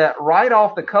pronounce that, right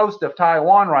off the coast of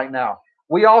Taiwan right now.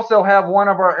 We also have one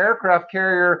of our aircraft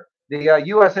carrier, the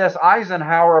USS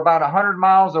Eisenhower, about 100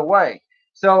 miles away.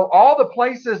 So all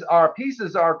the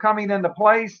pieces are coming into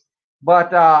place,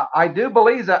 but I do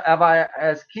believe that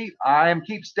I am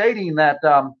keep stating that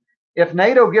if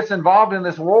NATO gets involved in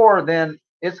this war, then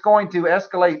it's going to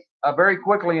escalate very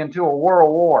quickly into a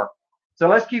world war. So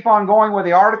let's keep on going with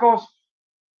the articles.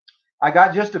 I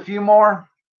got just a few more.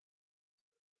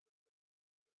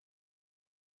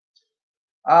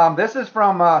 This is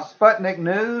from Sputnik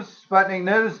News. Sputnik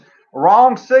News,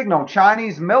 wrong signal.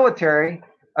 Chinese military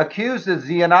accuses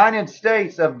the United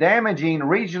States of damaging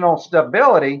regional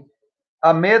stability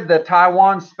amid the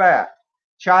Taiwan spat.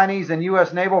 Chinese and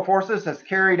U.S. naval forces has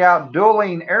carried out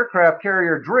dueling aircraft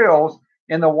carrier drills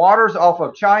in the waters off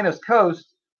of China's coast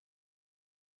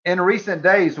in recent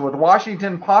days, with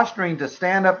Washington posturing to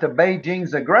stand up to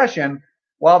Beijing's aggression,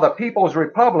 while the People's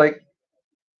Republic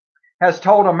has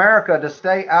told America to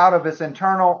stay out of its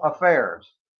internal affairs.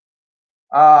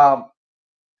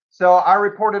 So I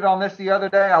reported on this the other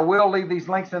day. I will leave these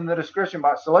links in the description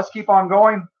box. So let's keep on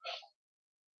going.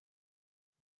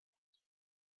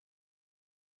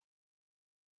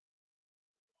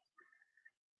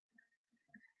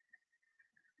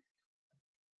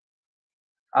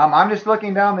 I'm just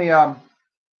looking down the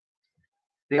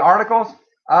articles.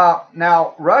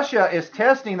 Now, Russia is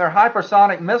testing their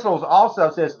hypersonic missiles also.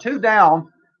 It says 2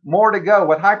 down, more to go.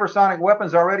 With hypersonic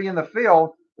weapons already in the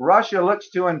field, Russia looks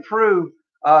to improve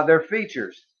their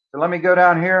features. So let me go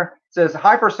down here. It says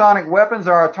hypersonic weapons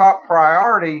are a top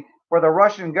priority for the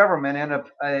Russian government, and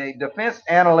a defense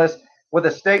analyst with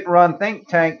a state-run think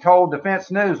tank told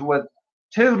Defense News, with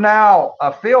 2 now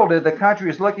fielded, the country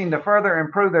is looking to further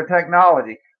improve their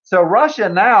technology. So Russia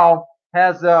now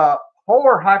has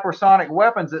 4 hypersonic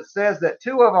weapons. It says that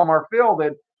 2 of them are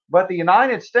fielded, but the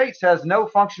United States has no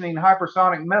functioning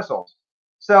hypersonic missiles.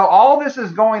 So all this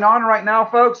is going on right now,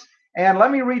 folks, And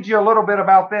let me read you a little bit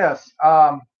about this.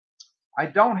 I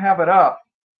don't have it up,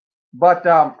 but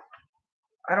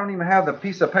I don't even have the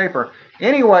piece of paper.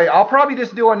 Anyway, I'll probably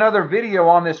just do another video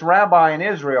on this rabbi in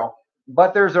Israel.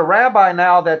 But there's a rabbi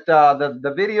now that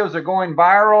the videos are going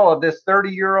viral of this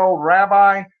 30-year-old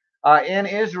rabbi in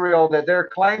Israel that they're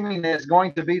claiming is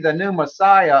going to be the new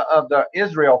Messiah of the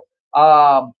Israel.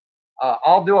 I'll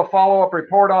do a follow-up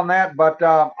report on that, but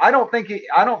I don't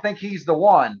think he's the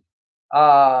one.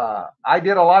 I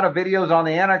did a lot of videos on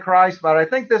the Antichrist, but I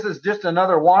think this is just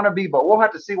another wannabe, but we'll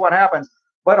have to see what happens.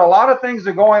 But a lot of things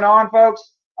are going on, folks.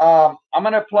 I'm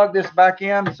going to plug this back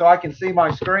in so I can see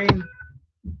my screen.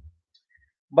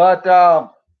 But,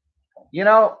 you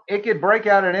know, it could break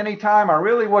out at any time. I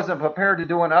really wasn't prepared to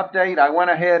do an update. I went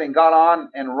ahead and got on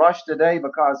and rushed today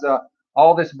because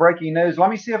all this breaking news. Let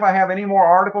me see if I have any more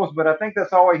articles, but I think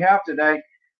that's all we have today.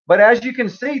 But as you can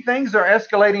see, things are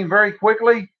escalating very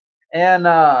quickly. And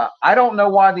I don't know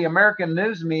why the American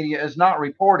news media is not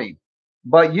reporting.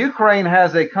 But Ukraine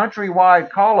has a countrywide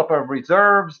call-up of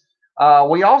reserves.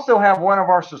 We also have one of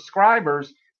our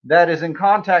subscribers that is in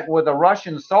contact with a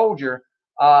Russian soldier,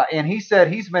 and he said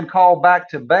he's been called back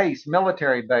to base,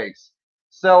 military base.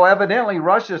 So evidently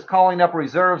Russia's calling up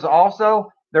reserves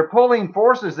also. They're pulling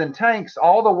forces and tanks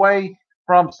all the way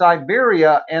from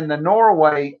Siberia and the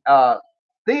Norway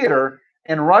theater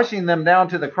and rushing them down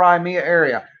to the Crimea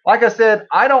area. Like I said,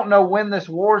 I don't know when this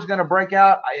war is going to break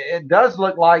out. It does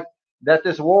look like that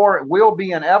this war will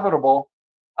be inevitable.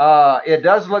 It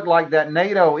does look like that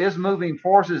NATO is moving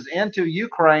forces into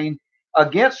Ukraine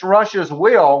against Russia's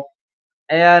will,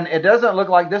 and it doesn't look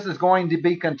like this is going to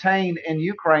be contained in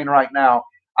Ukraine right now.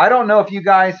 I don't know if you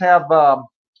guys have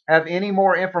any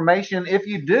more information. If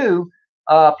you do,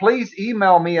 please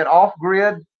email me at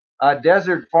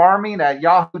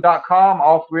offgriddesertfarming@yahoo.com,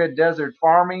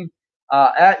 offgriddesertfarming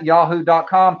at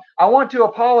yahoo.com. I want to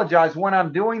apologize when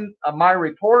I'm doing my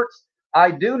reports. I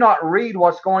do not read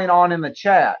what's going on in the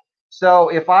chat. So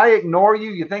if I ignore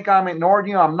you, you think I'm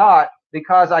ignoring you, I'm not,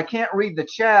 because I can't read the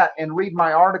chat and read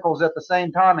my articles at the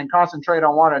same time and concentrate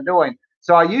on what I'm doing.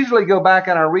 So I usually go back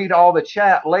and I read all the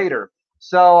chat later.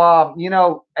 So, you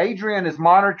know, Adrian is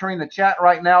monitoring the chat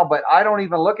right now, but I don't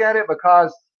even look at it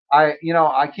because I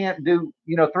can't do,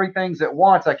 three things at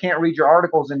once. I can't read your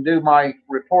articles and do my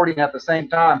reporting at the same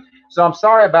time. So I'm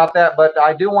sorry about that, but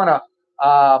I do want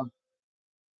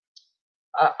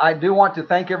to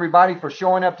thank everybody for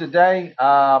showing up today.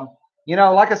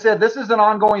 Like I said, this is an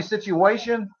ongoing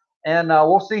situation, and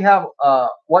we'll see how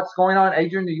what's going on.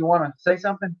 Adrian, do you want to say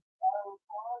something?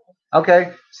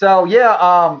 Okay, so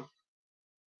yeah,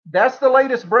 that's the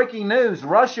latest breaking news.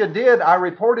 Russia did, I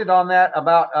reported on that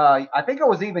about, I think it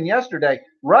was even yesterday.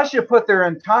 Russia put their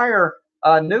entire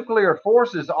nuclear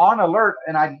forces on alert,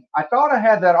 and I thought I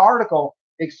had that article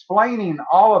explaining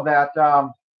all of that.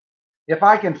 If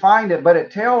I can find it, but it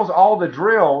tells all the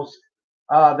drills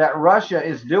that Russia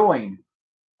is doing.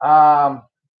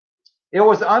 It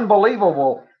was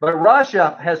unbelievable, but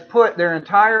Russia has put their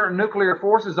entire nuclear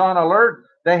forces on alert.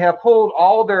 They have pulled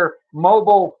all their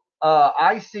mobile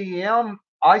ICBMs.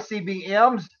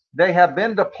 They have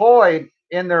been deployed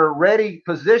in their ready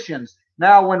positions.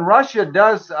 Now, when Russia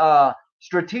does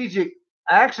strategic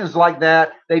actions like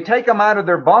that, they take them out of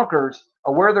their bunkers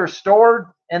where they're stored,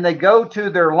 and they go to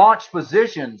their launch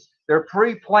positions, their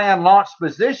pre-planned launch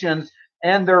positions,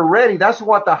 and they're ready. That's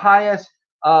what the highest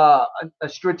a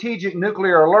strategic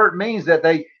nuclear alert means, that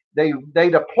they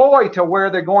deploy to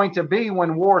where they're going to be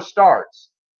when war starts.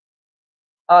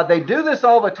 They do this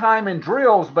all the time in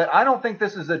drills, but I don't think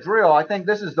this is a drill. I think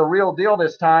this is the real deal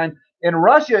this time. And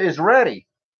Russia is ready.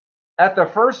 At the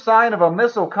first sign of a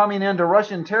missile coming into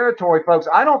Russian territory, folks,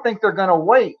 I don't think they're going to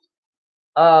wait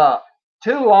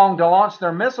too long to launch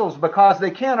their missiles, because they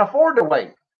can't afford to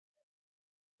wait.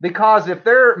 Because if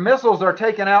their missiles are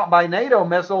taken out by NATO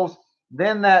missiles,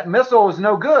 then that missile is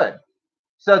no good.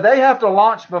 So they have to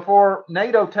launch before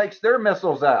NATO takes their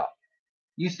missiles out.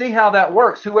 You see how that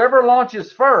works. Whoever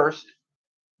launches first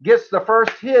gets the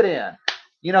first hit in.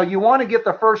 You want to get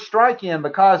the first strike in,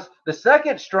 because the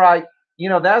second strike,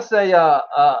 that's a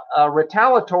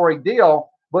retaliatory deal.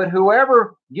 But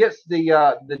whoever gets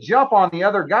the jump on the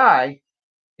other guy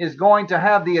is going to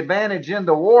have the advantage in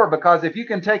the war, because if you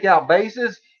can take out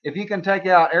bases, if you can take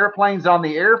out airplanes on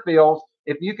the airfields,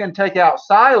 if you can take out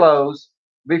silos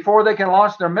before they can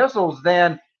launch their missiles,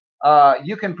 then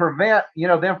you can prevent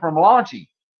them from launching.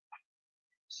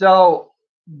 So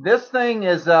this thing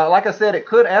is, like I said, it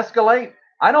could escalate.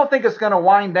 I don't think it's going to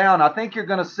wind down. I think you're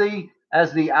going to see,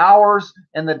 as the hours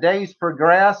and the days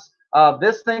progress,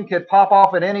 this thing could pop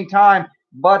off at any time.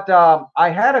 But I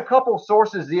had a couple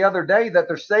sources the other day that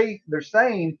they're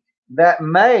saying that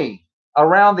May,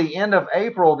 around the end of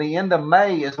April, the end of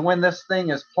May is when this thing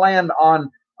is planned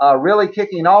on really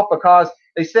kicking off, because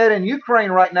they said in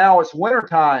Ukraine right now it's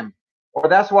wintertime, or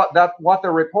that's what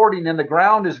they're reporting, and the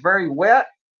ground is very wet.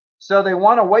 So they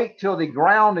want to wait till the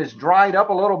ground is dried up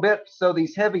a little bit, so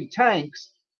these heavy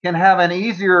tanks can have an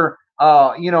easier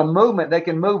movement. They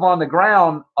can move on the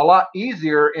ground a lot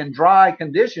easier in dry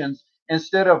conditions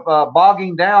instead of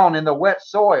bogging down in the wet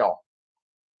soil.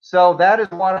 So that is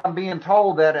what I'm being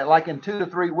told, that like in 2 to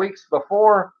 3 weeks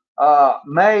before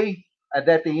May,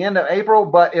 at the end of April.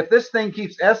 But if this thing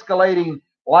keeps escalating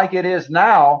like it is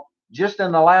now, just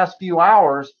in the last few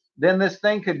hours, then this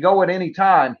thing could go at any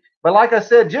time. But like I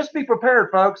said, just be prepared,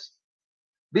 folks.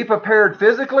 Be prepared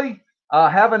physically.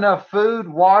 Have enough food,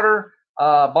 water,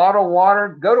 bottled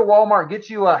water. Go to Walmart, get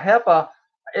you a HEPA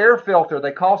air filter.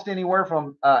 They cost anywhere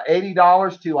from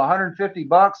 $80 to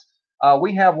 $150.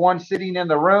 We have one sitting in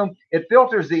the room. It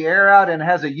filters the air out and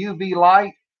has a UV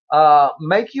light.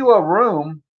 Make you a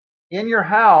room in your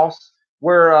house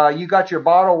where you got your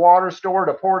bottled water stored,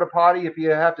 a porta potty if you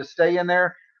have to stay in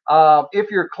there.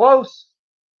 If you're close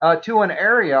to an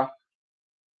area,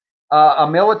 a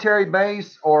military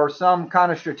base or some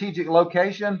kind of strategic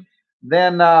location,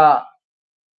 then have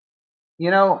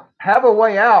a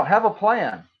way out, have a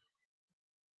plan.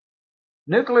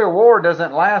 Nuclear war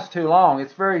doesn't last too long.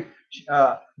 It's very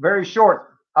short.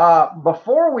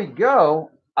 Before we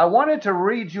go, I wanted to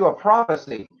read you a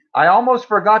prophecy. I almost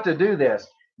forgot to do this,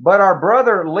 but our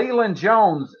brother Leland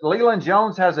Jones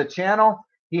has a channel.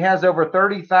 He has over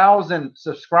 30,000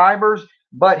 subscribers,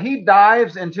 but he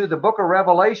dives into the book of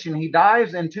Revelation. He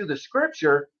dives into the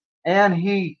scripture, and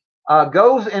he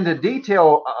goes into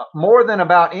detail more than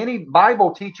about any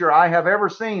Bible teacher I have ever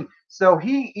seen. So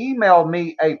he emailed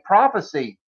me a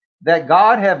prophecy that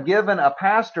God had given a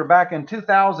pastor back in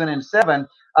 2007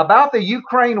 about the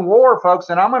Ukraine war, folks,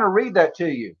 and I'm going to read that to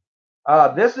you.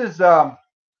 This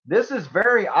is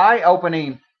very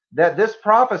eye-opening that this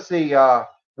prophecy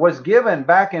was given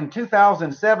back in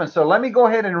 2007. So let me go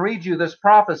ahead and read you this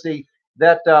prophecy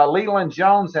that Leland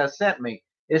Jones has sent me.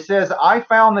 It says, I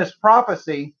found this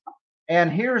prophecy,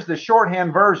 and here's the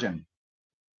shorthand version.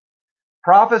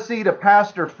 Prophecy to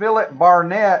Pastor Philip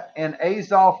Barnett in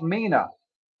Azov, Mina,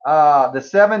 the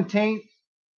 17th,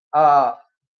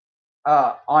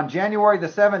 on January the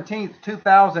 17th,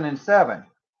 2007.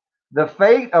 The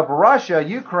fate of Russia,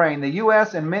 Ukraine, the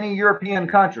U.S., and many European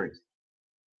countries.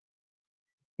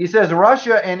 He says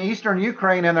Russia and eastern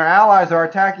Ukraine and their allies are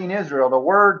attacking Israel. The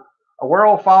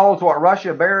world follows what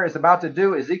Russia Bear is about to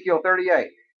do. Ezekiel 38.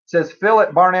 It says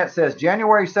Philip Barnett says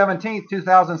January 17th,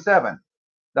 2007.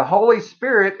 The Holy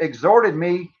Spirit exhorted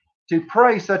me to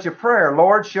pray such a prayer.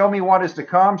 Lord, show me what is to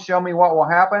come. Show me what will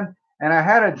happen. And I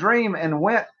had a dream and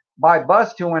went by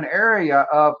bus to an area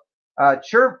of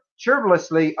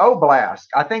Chervlysky Oblast.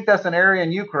 I think that's an area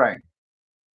in Ukraine.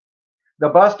 The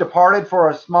bus departed for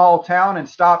a small town and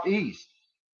stopped east.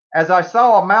 As I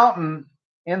saw a mountain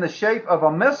in the shape of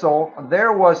a missile,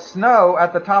 there was snow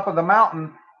at the top of the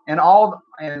mountain, and all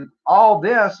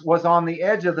this was on the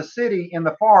edge of the city in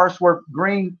the forest where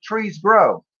green trees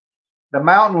grow. The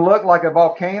mountain looked like a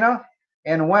volcano,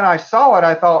 and when I saw it,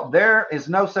 I thought, there is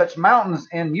no such mountains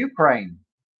in Ukraine.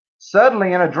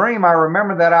 Suddenly, in a dream, I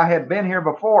remembered that I had been here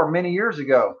before many years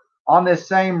ago on this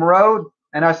same road,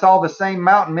 and I saw the same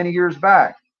mountain many years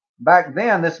back. Back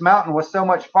then, this mountain was so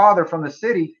much farther from the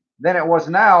city than it was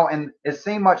now, and it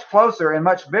seemed much closer and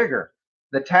much bigger.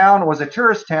 The town was a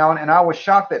tourist town, and I was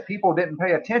shocked that people didn't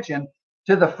pay attention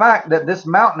to the fact that this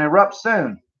mountain erupts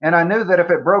soon. And I knew that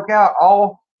if it broke out,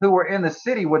 all who were in the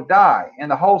city would die, and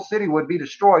the whole city would be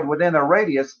destroyed within a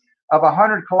radius of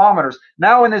 100 kilometers.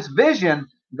 Now, in this vision,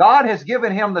 God has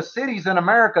given him the cities in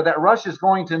America that Russia is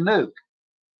going to nuke.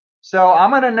 So I'm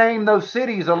going to name those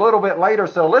cities a little bit later.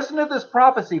 So listen to this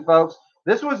prophecy, folks.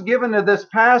 This was given to this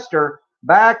pastor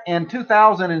back in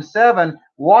 2007.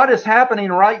 What is happening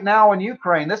right now in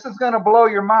Ukraine? This is going to blow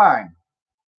your mind.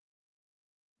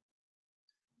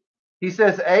 He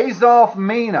says, Azov,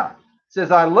 Mina.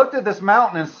 Says, I looked at this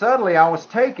mountain and suddenly I was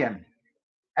taken,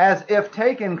 as if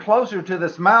taken closer to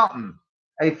this mountain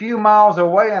a few miles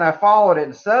away, and I followed it,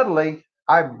 and suddenly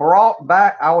I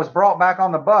was brought back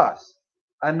on the bus.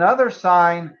 Another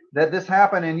sign that this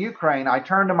happened in Ukraine, I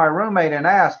turned to my roommate and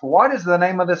asked, what is the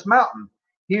name of this mountain?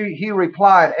 He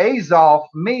replied, Azov,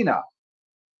 Mina.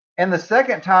 And the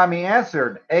second time he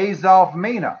answered, Azov,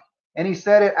 Mina. And he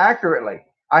said it accurately.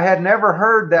 I had never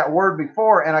heard that word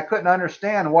before, and I couldn't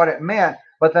understand what it meant,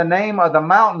 but the name of the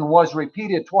mountain was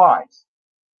repeated twice.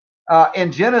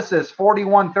 In Genesis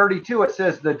 41:32, it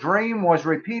says, the dream was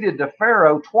repeated to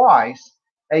Pharaoh twice,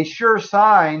 a sure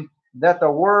sign that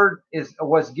the word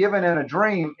was given in a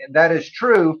dream that is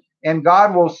true, and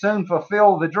God will soon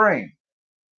fulfill the dream.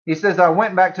 He says, I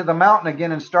went back to the mountain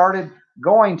again and started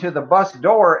going to the bus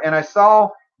door, and I saw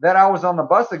that I was on the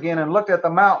bus again and looked at the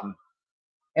mountain.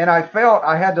 And I felt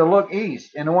I had to look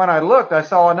east. And when I looked, I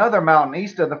saw another mountain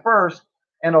east of the first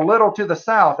and a little to the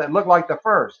south that looked like the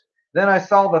first. Then I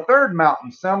saw the third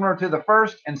mountain similar to the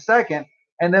first and second,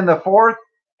 and then the fourth,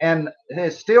 and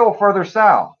it's still further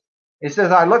south. It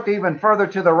says, I looked even further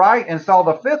to the right and saw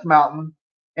the fifth mountain,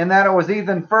 and that it was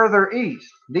even further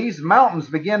east. These mountains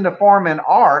begin to form an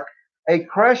arc, a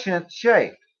crescent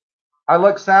shape. I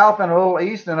looked south and a little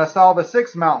east, and I saw the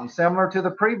sixth mountain similar to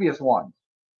the previous one.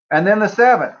 And then the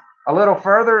seventh, a little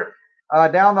further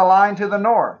down the line to the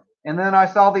north. And then I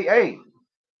saw the eighth.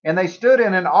 And they stood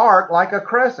in an arc like a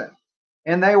crescent.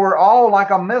 And they were all like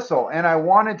a missile. And I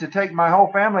wanted to take my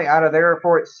whole family out of there,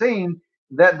 for it seemed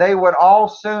that they would all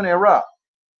soon erupt.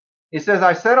 He says,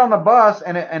 I sat on the bus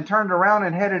and turned around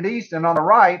and headed east. And on the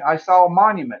right, I saw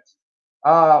monuments.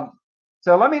 So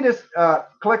let me just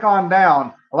click on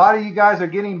down. A lot of you guys are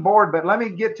getting bored, but let me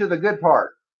get to the good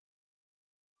part.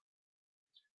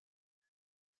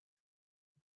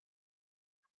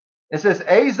 It says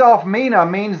Azov Mina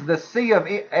means the Sea of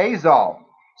Azov.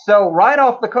 So right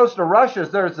off the coast of Russia,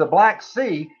 there's the Black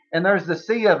Sea and there's the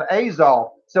Sea of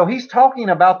Azov. So he's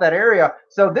talking about that area.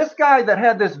 So this guy that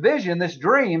had this vision, this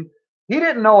dream, he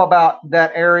didn't know about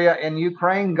that area in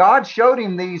Ukraine. God showed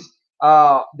him these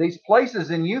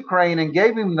places in Ukraine and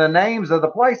gave him the names of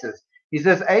the places. He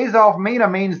says Azov Mina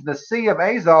means the Sea of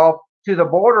Azov to the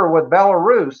border with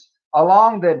Belarus,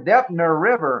 along the Dnieper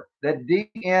River, the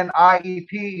Dnieper,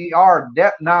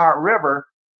 Dnieper River.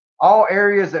 All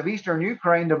areas of eastern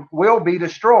Ukraine will be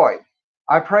destroyed.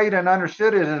 I prayed and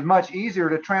understood it is much easier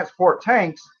to transport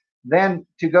tanks than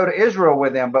to go to Israel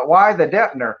with them. But why the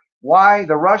Dnieper? Why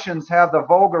the Russians have the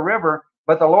Volga River?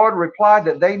 But the Lord replied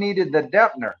that they needed the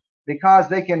Dnieper because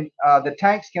they can. The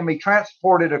tanks can be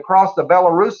transported across the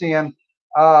Belarusian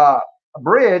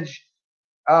bridge,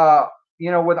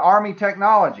 with army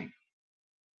technology.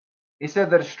 He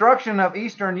said the destruction of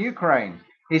eastern Ukraine.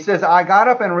 He says, I got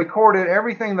up and recorded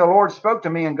everything the Lord spoke to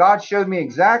me, and God showed me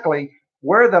exactly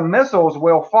where the missiles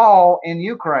will fall in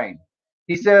Ukraine.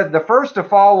 He said the first to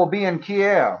fall will be in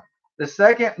Kiev, the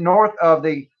second north of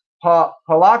the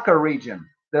Palaka region,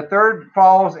 the third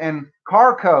falls in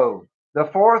Kharkov, the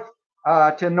fourth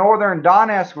to northern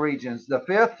Donetsk regions, the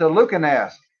fifth to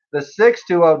Luhansk, the sixth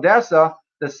to Odessa,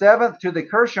 the seventh to the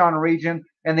Kherson region,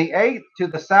 and the eighth to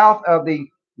the south of the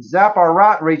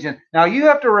Zaporizhzhia region. Now you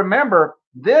have to remember,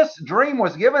 this dream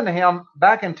was given to him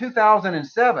back in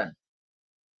 2007.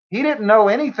 He didn't know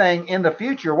anything in the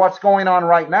future, what's going on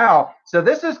right now. So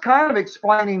this is kind of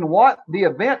explaining what the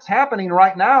events happening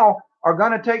right now are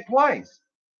going to take place.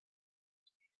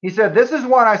 He said, this is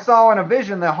what I saw in a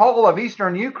vision. The whole of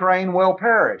eastern Ukraine will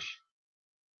perish.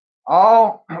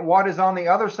 All what is on the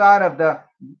other side of the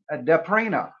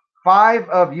Dnieper. 5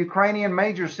 of Ukrainian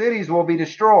major cities will be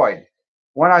destroyed.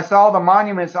 When I saw the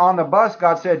monuments on the bus,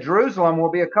 God said, Jerusalem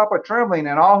will be a cup of trembling,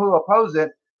 and all who oppose it,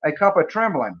 a cup of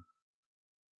trembling.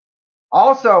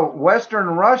 Also, Western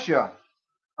Russia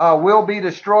will be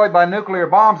destroyed by nuclear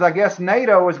bombs. I guess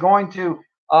NATO is going to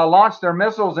launch their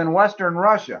missiles in Western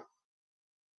Russia.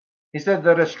 He said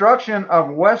the destruction of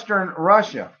Western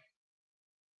Russia.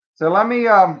 So let me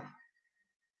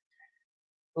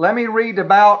read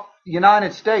about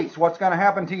United States, what's going to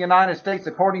happen to the United States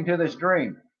according to this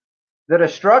dream. The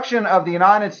destruction of the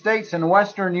United States in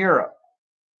Western Europe.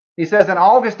 He says, in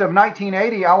August of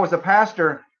 1980, I was a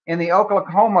pastor in the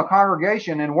Oklahoma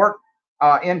congregation and worked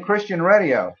in Christian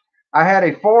radio. I had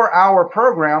a 4-hour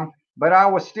program, but I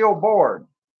was still bored.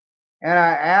 And I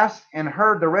asked and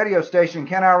heard the radio station,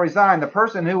 can I resign? The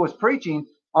person who was preaching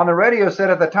on the radio said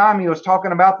at the time he was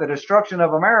talking about the destruction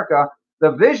of America,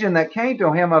 the vision that came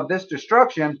to him of this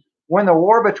destruction when the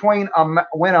war between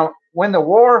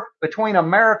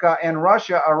America and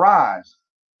Russia arrives.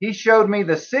 He showed me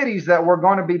the cities that were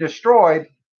going to be destroyed,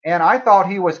 and I thought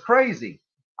he was crazy.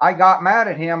 I got mad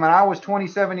at him, and I was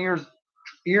 27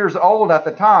 years old at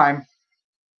the time.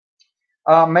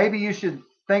 Maybe you should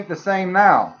think the same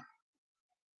now.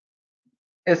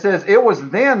 It says, it was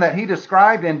then that he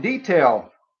described in detail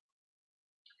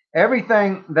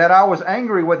everything that I was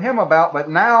angry with him about, but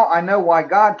now I know why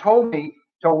God told me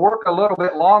to work a little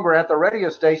bit longer at the radio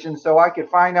station so I could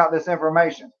find out this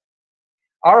information.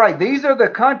 All right, these are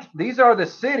the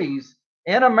cities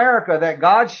in America that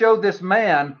God showed this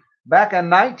man back in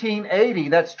 1980.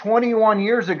 That's 21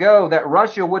 years ago that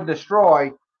Russia would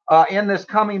destroy in this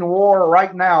coming war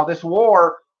right now. This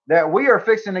war that we are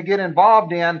fixing to get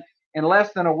involved in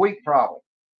less than a week, probably.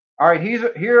 All right,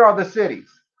 here are the cities.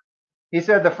 He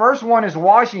said the first one is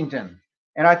Washington,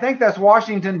 and I think that's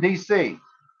Washington, D.C.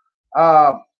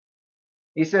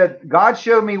 He said, God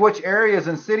showed me which areas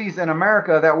and cities in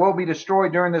America that will be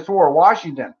destroyed during this war.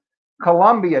 Washington,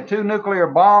 Columbia, 2 nuclear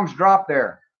bombs dropped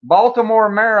there. Baltimore,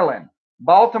 Maryland,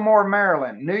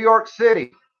 New York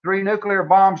City, 3 nuclear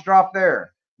bombs dropped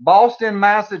there. Boston,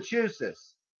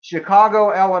 Massachusetts,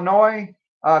 Chicago, Illinois,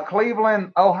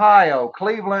 Cleveland, Ohio,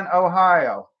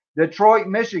 Detroit,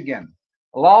 Michigan,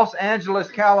 Los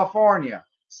Angeles, California,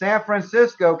 San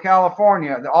Francisco,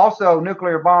 California, also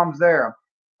nuclear bombs there.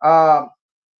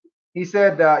 He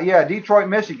said, Detroit,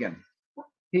 Michigan.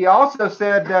 He also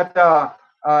said that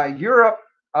Europe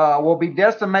will be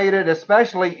decimated,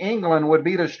 especially England would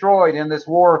be destroyed in this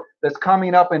war that's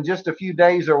coming up in just a few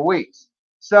days or weeks.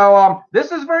 So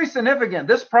this is very significant.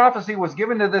 This prophecy was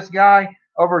given to this guy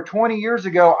over 20 years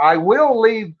ago. I will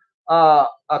leave a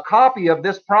copy of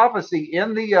this prophecy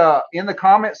in the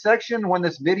comment section when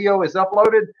this video is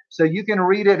uploaded, so you can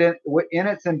read it in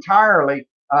its entirety.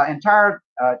 And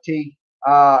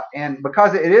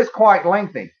because it is quite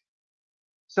lengthy.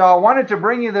 So I wanted to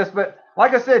bring you this, but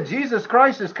like I said, Jesus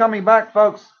Christ is coming back,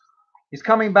 folks. He's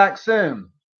coming back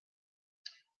soon.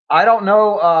 I don't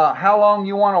know how long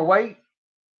you want to wait,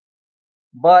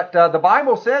 but the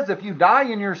Bible says if you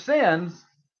die in your sins,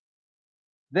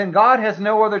 then God has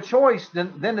no other choice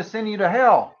than to send you to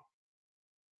hell.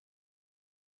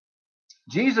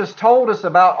 Jesus told us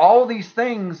about all these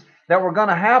things that were going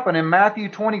to happen in Matthew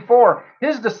 24.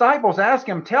 His disciples asked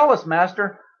him, tell us,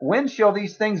 Master, when shall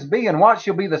these things be, and what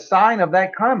shall be the sign of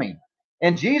that coming?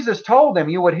 And Jesus told them,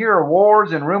 you would hear of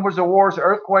wars and rumors of wars,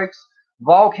 earthquakes,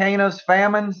 volcanoes,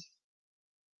 famines.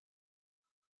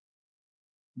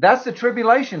 That's the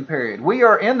tribulation period. We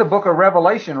are in the book of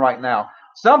Revelation right now.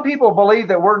 Some people believe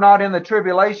that we're not in the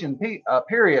tribulation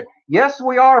period. Yes,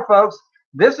 we are, folks.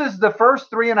 This is the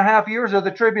first 3.5 years of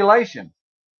the tribulation.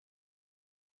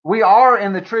 We are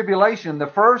in the tribulation, the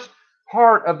first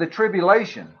part of the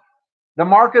tribulation. The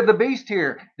mark of the beast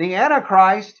here. The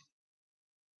Antichrist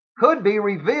could be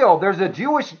revealed. There's a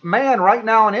Jewish man right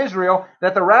now in Israel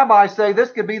that the rabbis say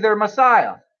this could be their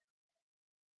Messiah.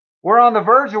 We're on the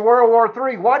verge of World War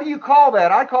III. What do you call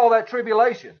that? I call that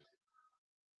tribulation.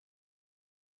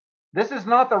 This is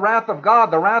not the wrath of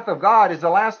God. The wrath of God is the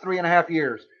last 3.5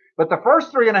 years. But the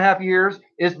first 3.5 years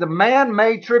is the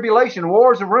man-made tribulation,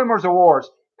 wars and rumors of wars,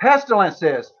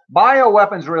 pestilences,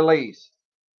 bioweapons release,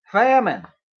 famine.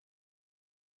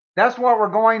 That's what we're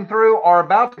going through or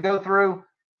about to go through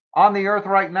on the earth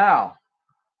right now.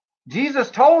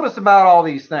 Jesus told us about all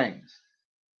these things.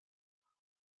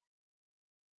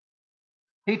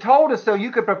 He told us so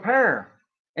you could prepare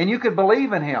and you could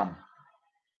believe in him.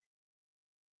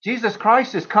 Jesus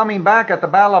Christ is coming back at the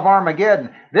Battle of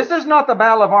Armageddon. This is not the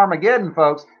Battle of Armageddon,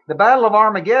 folks. The Battle of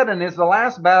Armageddon is the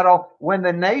last battle when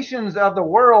the nations of the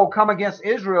world come against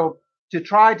Israel to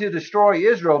try to destroy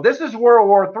Israel. This is World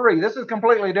War III. This is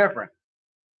completely different.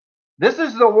 This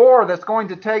is the war that's going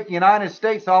to take the United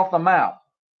States off the map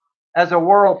as a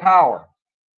world power.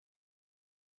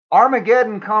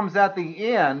 Armageddon comes at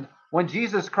the end when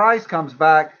Jesus Christ comes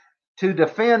back to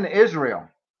defend Israel.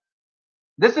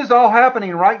 This is all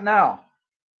happening right now.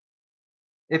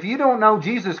 If you don't know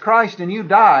Jesus Christ and you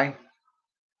die,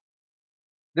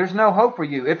 there's no hope for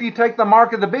you. If you take the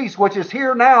mark of the beast, which is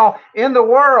here now in the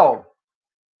world,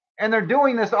 and they're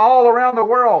doing this all around the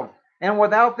world, and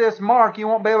without this mark, you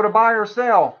won't be able to buy or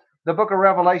sell. The book of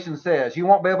Revelation says you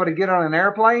won't be able to get on an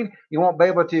airplane. You won't be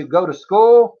able to go to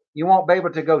school. You won't be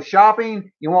able to go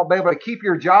shopping. You won't be able to keep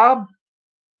your job.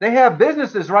 They have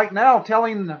businesses right now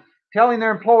telling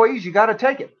their employees, you got to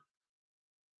take it.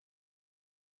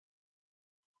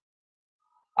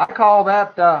 I call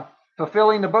that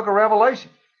fulfilling the book of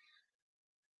Revelation.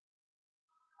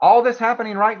 All this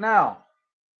happening right now.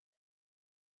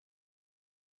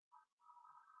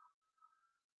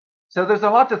 So there's a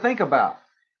lot to think about.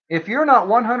 If you're not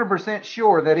 100%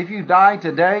 sure that if you die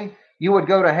today, you would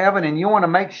go to heaven, and you want to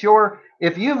make sure,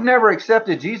 if you've never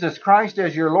accepted Jesus Christ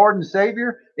as your Lord and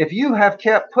Savior, if you have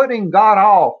kept putting God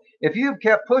off, if you've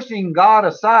kept pushing God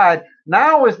aside,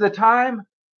 now is the time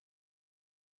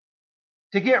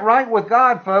to get right with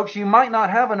God, folks. You might not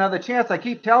have another chance. I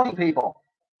keep telling people,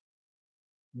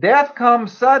 death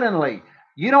comes suddenly.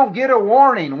 You don't get a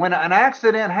warning. When an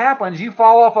accident happens, you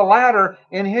fall off a ladder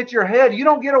and hit your head. You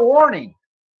don't get a warning.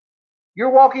 You're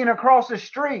walking across the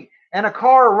street. and a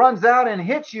car runs out and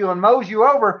hits you and mows you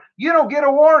over, you don't get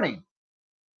a warning.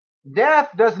 Death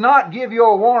does not give you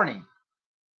a warning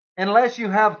unless you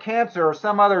have cancer or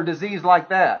some other disease like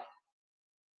that.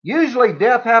 Usually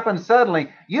death happens suddenly.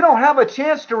 You don't have a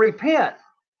chance to repent,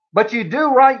 but you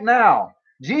do right now.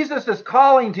 Jesus is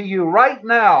calling to you right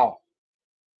now.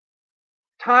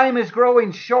 Time is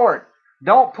growing short.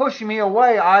 Don't push me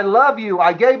away. I love you.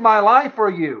 I gave my life for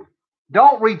you.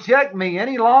 Don't reject me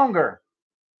any longer.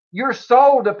 Your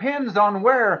soul depends on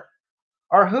where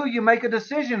or who you make a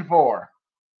decision for.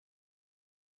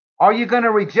 Are you going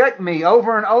to reject me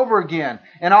over and over again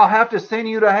and I'll have to send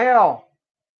you to hell?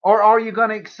 Or are you going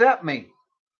to accept me?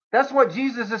 That's what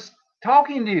Jesus is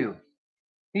talking to you.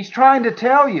 He's trying to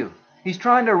tell you. He's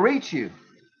trying to reach you.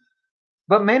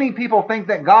 But many people think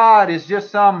that God is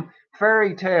just some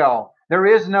fairy tale. There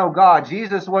is no God.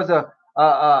 Jesus was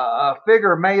a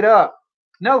figure made up.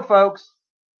 No, folks.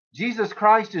 Jesus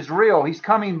Christ is real. He's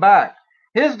coming back.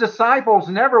 His disciples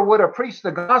never would have preached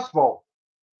the gospel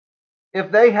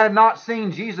if they had not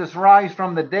seen Jesus rise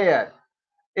from the dead.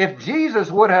 If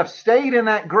Jesus would have stayed in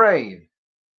that grave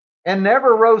and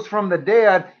never rose from the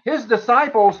dead, his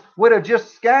disciples would have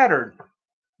just scattered.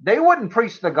 They wouldn't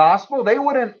preach the gospel. They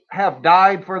wouldn't have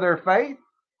died for their faith.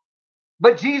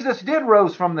 But Jesus did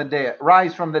rise from the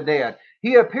dead.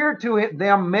 He appeared to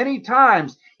them many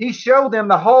times. He showed them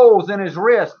the holes in his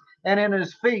wrist and in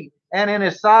his feet and in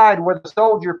his side where the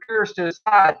soldier pierced his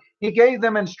side. He gave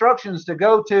them instructions to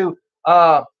go to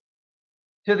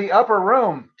the upper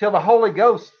room till the Holy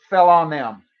Ghost fell on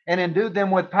them and endued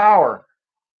them with power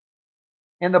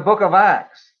in the book of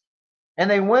Acts. And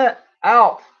they went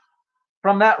out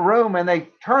from that room and they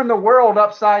turned the world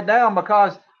upside down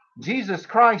because Jesus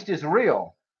Christ is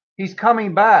real. He's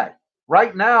coming back.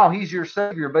 Right now, he's your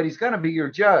Savior, but he's going to be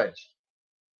your judge.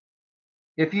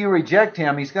 If you reject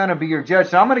him, he's going to be your judge.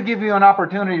 So I'm going to give you an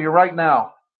opportunity right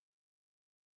now.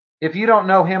 If you don't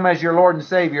know him as your Lord and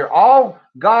Savior, all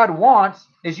God wants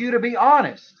is you to be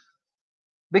honest,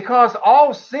 because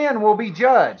all sin will be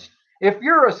judged. If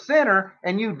you're a sinner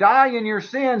and you die in your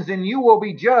sins, then you will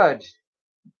be judged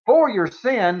for your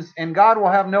sins, and God will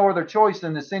have no other choice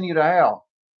than to send you to hell.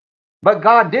 But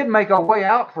God did make a way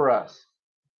out for us.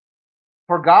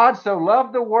 For God so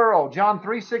loved the world, John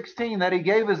 3:16, that he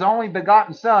gave his only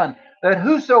begotten Son, that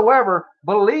whosoever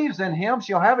believes in him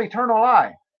shall have eternal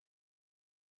life.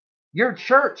 Your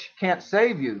church can't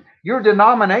save you. Your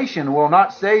denomination will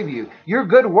not save you. Your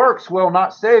good works will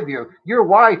not save you. Your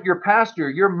wife, your pastor,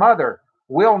 your mother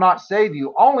will not save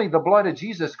you. Only the blood of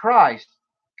Jesus Christ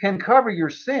can cover your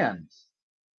sins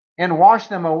and wash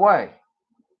them away.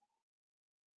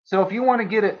 So if you want to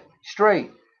get it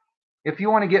straight, if you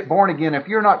want to get born again, if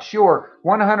you're not sure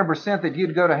 100% that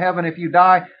you'd go to heaven if you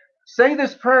die, say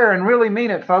this prayer and really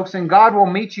mean it, folks, and God will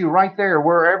meet you right there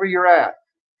wherever you're at.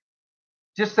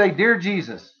 Just say, "Dear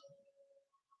Jesus,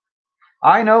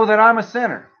 I know that I'm a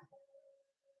sinner.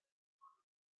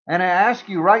 And I ask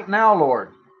you right now,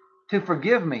 Lord, to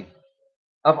forgive me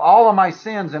of all of my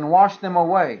sins and wash them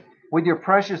away with your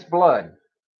precious blood.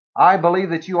 I believe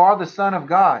that you are the Son of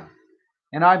God.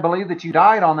 And I believe that you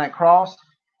died on that cross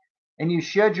and you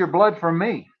shed your blood for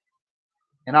me.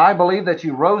 And I believe that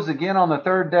you rose again on the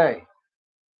third day.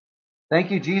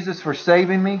 Thank you, Jesus, for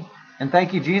saving me. And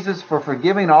thank you, Jesus, for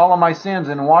forgiving all of my sins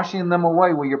and washing them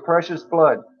away with your precious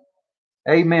blood.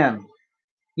 Amen."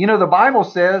 You know, the Bible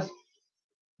says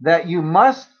that you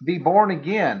must be born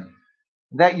again,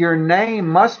 that your name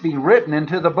must be written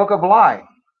into the book of life.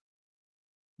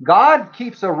 God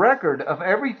keeps a record of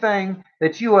everything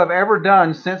that you have ever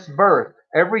done since birth,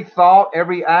 every thought,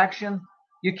 every action.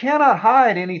 You cannot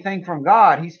hide anything from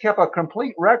God. He's kept a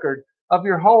complete record of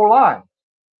your whole life.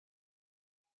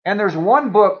 And there's one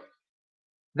book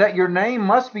that your name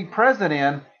must be present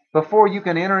in before you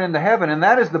can enter into heaven, and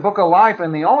that is the book of life.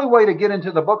 And the only way to get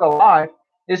into the book of life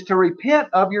is to repent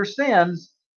of your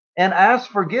sins and ask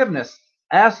forgiveness.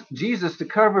 Ask Jesus to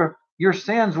cover your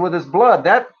sins with his blood.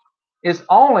 That's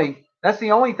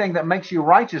the only thing that makes you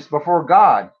righteous before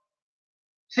God.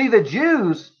 See, the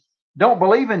Jews don't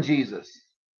believe in Jesus.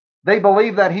 They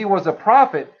believe that he was a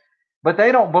prophet, but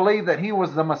they don't believe that he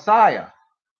was the Messiah,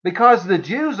 because the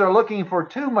Jews are looking for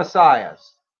two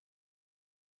Messiahs,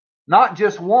 not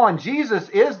just one. Jesus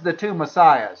is the two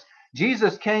Messiahs.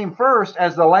 Jesus came first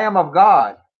as the Lamb of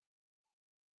God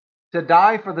to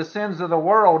die for the sins of the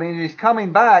world, and he's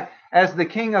coming back as the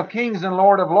King of Kings and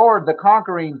Lord of Lords, the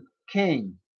conquering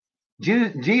King.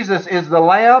 Jesus is the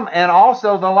Lamb and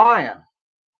also the Lion.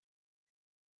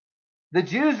 The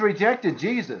Jews rejected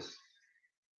Jesus.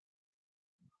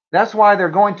 That's why they're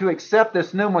going to accept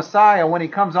this new Messiah when he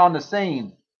comes on the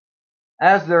scene.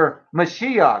 as their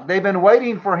Mashiach. They've been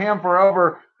waiting for him for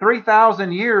over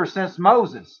 3,000 years since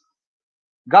Moses.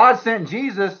 God sent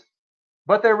Jesus,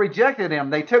 but they rejected him.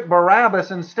 They took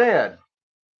Barabbas instead.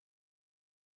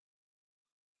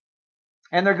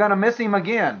 And they're going to miss him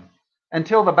again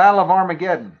until the Battle of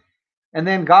Armageddon. And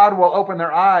then God will open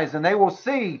their eyes and they will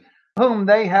see whom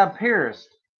they have pierced.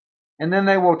 And then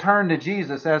they will turn to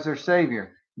Jesus as their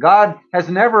Savior. God has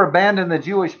never abandoned the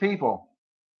Jewish people.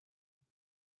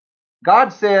 God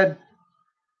said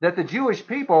that the Jewish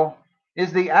people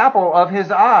is the apple of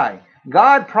his eye.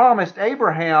 God promised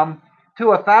Abraham to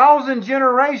 1,000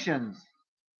 generations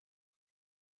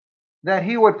that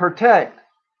he would protect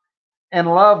and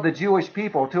love the Jewish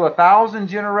people to 1,000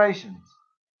 generations.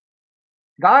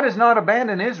 God has not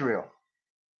abandoned Israel.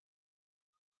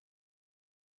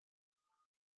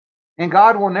 And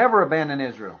God will never abandon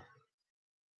Israel.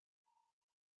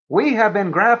 We have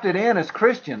been grafted in as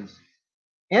Christians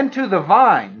into the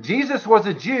vine. Jesus was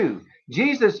a Jew.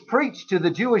 Jesus preached to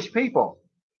the Jewish people.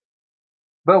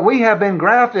 But we have been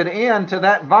grafted into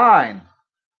that vine.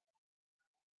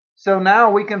 So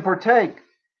now we can partake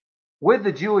with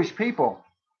the Jewish people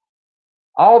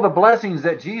all the blessings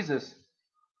that Jesus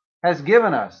has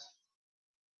given us.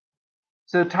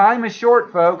 So time is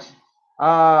short, folks.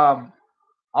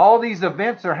 All these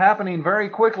events are happening very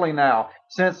quickly now.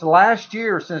 Since last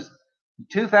year, since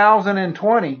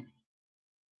 2020,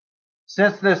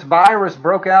 since this virus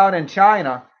broke out in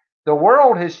China, the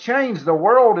world has changed. The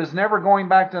world is never going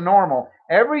back to normal.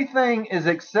 Everything is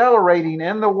accelerating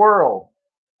in the world.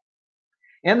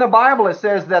 In the Bible, it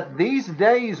says that these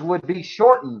days would be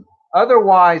shortened.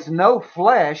 Otherwise, no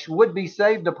flesh would be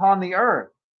saved upon the earth.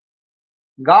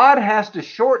 God has to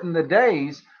shorten the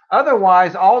days.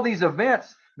 Otherwise, all these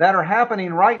events that are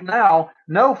happening right now,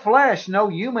 no flesh, no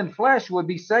human flesh would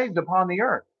be saved upon the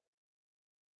earth.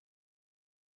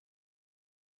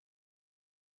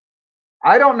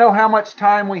 I don't know how much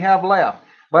time we have left,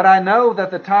 but I know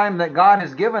that the time that God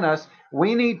has given us,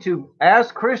 we need to,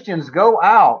 as Christians, go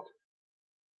out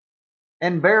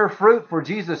and bear fruit for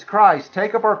Jesus Christ.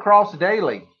 Take up our cross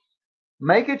daily.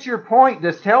 Make it your point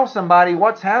to tell somebody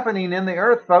what's happening in the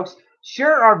earth, folks.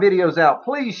 Share our videos out.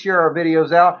 Please share our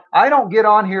videos out. I don't get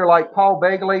on here like Paul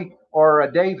Begley or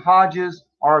Dave Hodges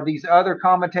or these other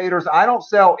commentators. I don't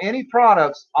sell any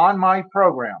products on my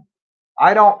program.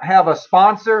 I don't have a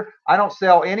sponsor. I don't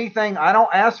sell anything. I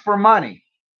don't ask for money.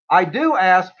 I do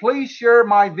ask, please share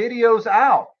my videos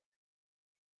out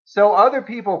so other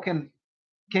people can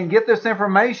get this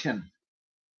information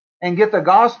and get the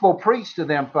gospel preached to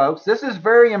them, folks. This is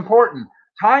very important.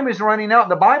 Time is running out.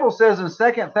 The Bible says in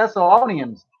 2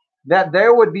 Thessalonians that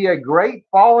there would be a great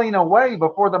falling away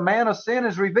before the man of sin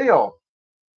is revealed.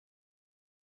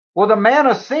 Well, the man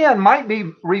of sin might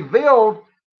be revealed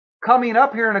coming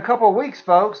up here in a couple of weeks,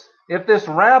 folks. If this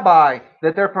rabbi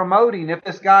that they're promoting, if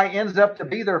this guy ends up to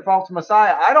be their false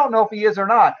Messiah, I don't know if he is or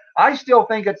not. I still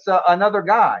think it's another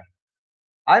guy.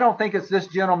 I don't think it's this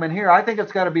gentleman here. I think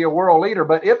it's got to be a world leader.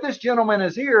 But if this gentleman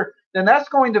is here, then that's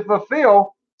going to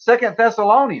fulfill 2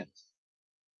 Thessalonians.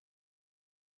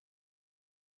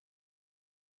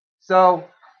 So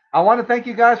I want to thank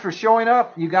you guys for showing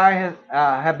up. You guys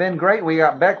have been great. We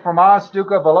got Beck from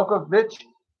Stuka Velokovic.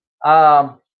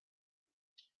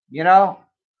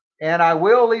 And I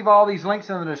will leave all these links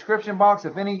in the description box.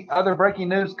 If any other breaking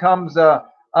news comes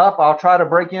up, I'll try to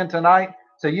break in tonight.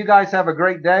 So you guys have a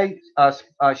great day.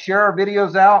 Share our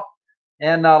videos out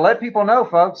and let people know,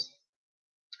 folks.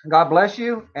 God bless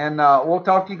you, and we'll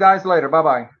talk to you guys later.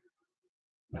 Bye-bye.